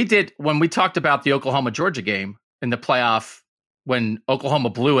 We did, when we talked about the Oklahoma-Georgia game in the playoff, when Oklahoma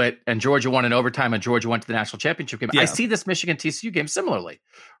blew it and Georgia won in overtime and Georgia went to the national championship game. Yeah. I see this Michigan-TCU game similarly,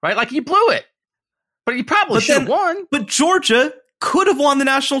 right? You blew it, but you probably should have won. But Georgia could have won the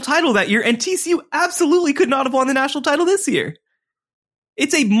national title that year, and TCU absolutely could not have won the national title this year.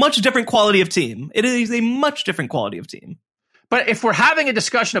 it's a much different quality of team. It is a much different quality of team. But if we're having a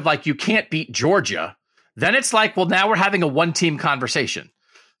discussion of like, you can't beat Georgia, then it's like, well, now we're having a one-team conversation.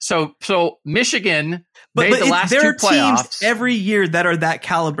 So Michigan made the last two playoffs. There are teams every year that are that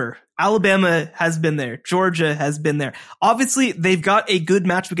caliber. Alabama has been there. Georgia has been there. Obviously, they've got a good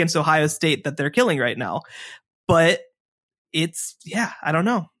matchup against Ohio State that they're killing right now. But I don't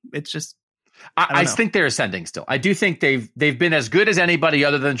know. It's just, I think they're ascending still. I do think they've been as good as anybody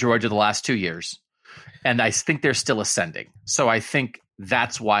other than Georgia the last 2 years. And I think they're still ascending. So I think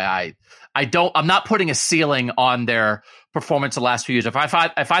that's why I'm not putting a ceiling on their performance the last few years. If I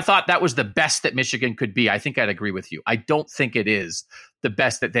thought that was the best that Michigan could be, I think I'd agree with you. I don't think it is the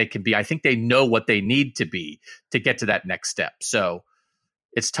best that they can be. I think they know what they need to be to get to that next step. So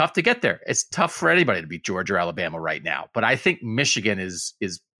it's tough to get there. It's tough for anybody to beat Georgia or Alabama right now. But I think Michigan is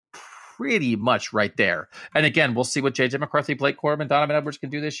pretty much right there. And again, we'll see what J.J. McCarthy, Blake Corum, and Donovan Edwards can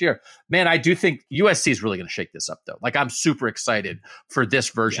do this year. Man, I do think USC is really going to shake this up, though. Like, I'm super excited for this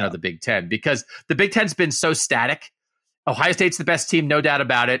version of the Big Ten because the Big Ten's been so static. Ohio State's the best team, no doubt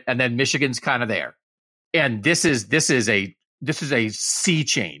about it, and then Michigan's kind of there. And this is a sea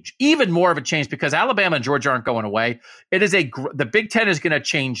change, even more of a change because Alabama and Georgia aren't going away. The Big Ten is going to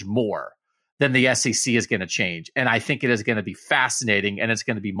change more than the SEC is going to change. And I think it is going to be fascinating and it's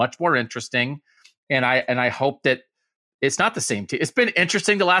going to be much more interesting. And I hope that it's not the same team. It's been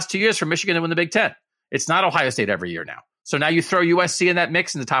interesting the last 2 years for Michigan to win the Big Ten. It's not Ohio State every year now. So now you throw USC in that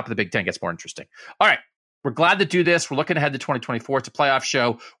mix and the top of the Big Ten gets more interesting. All right. We're glad to do this. We're looking ahead to 2024. It's a playoff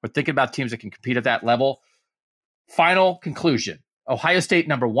show. We're thinking about teams that can compete at that level. Final conclusion. Ohio State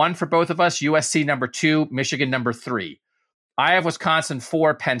number 1 for both of us. USC number 2. Michigan number 3. I have Wisconsin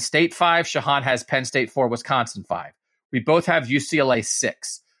 4, Penn State 5. Shahan has Penn State 4, Wisconsin 5. We both have UCLA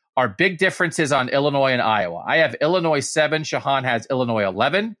 6. Our big difference is on Illinois and Iowa. I have Illinois 7. Shahan has Illinois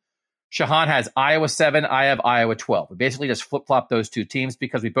 11. Shahan has Iowa 7. I have Iowa 12. We basically just flip-flop those two teams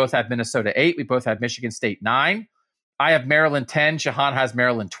because we both have Minnesota 8. We both have Michigan State 9. I have Maryland 10. Shahan has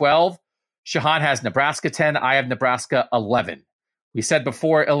Maryland 12. Shahan has Nebraska 10. I have Nebraska 11. We said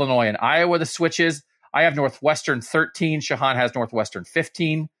before Illinois and Iowa the switches. I have Northwestern 13. Shahan has Northwestern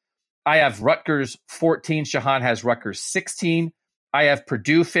 15. I have Rutgers 14. Shahan has Rutgers 16. I have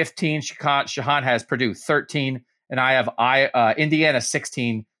Purdue 15. Shahan has Purdue 13. And I have Indiana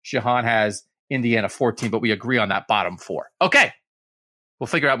 16. Shahan has Indiana 14. But we agree on that bottom 4. Okay. We'll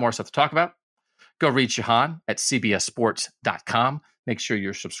figure out more stuff to talk about. Go read Shahan at cbssports.com. Make sure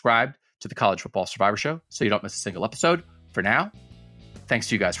you're subscribed to the College Football Survivor Show so you don't miss a single episode. For now, thanks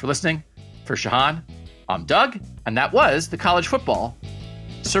to you guys for listening. For Shahan, I'm Doug, and that was the College Football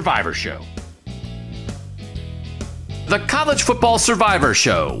Survivor Show. The College Football Survivor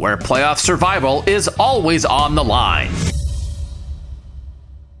Show, where playoff survival is always on the line.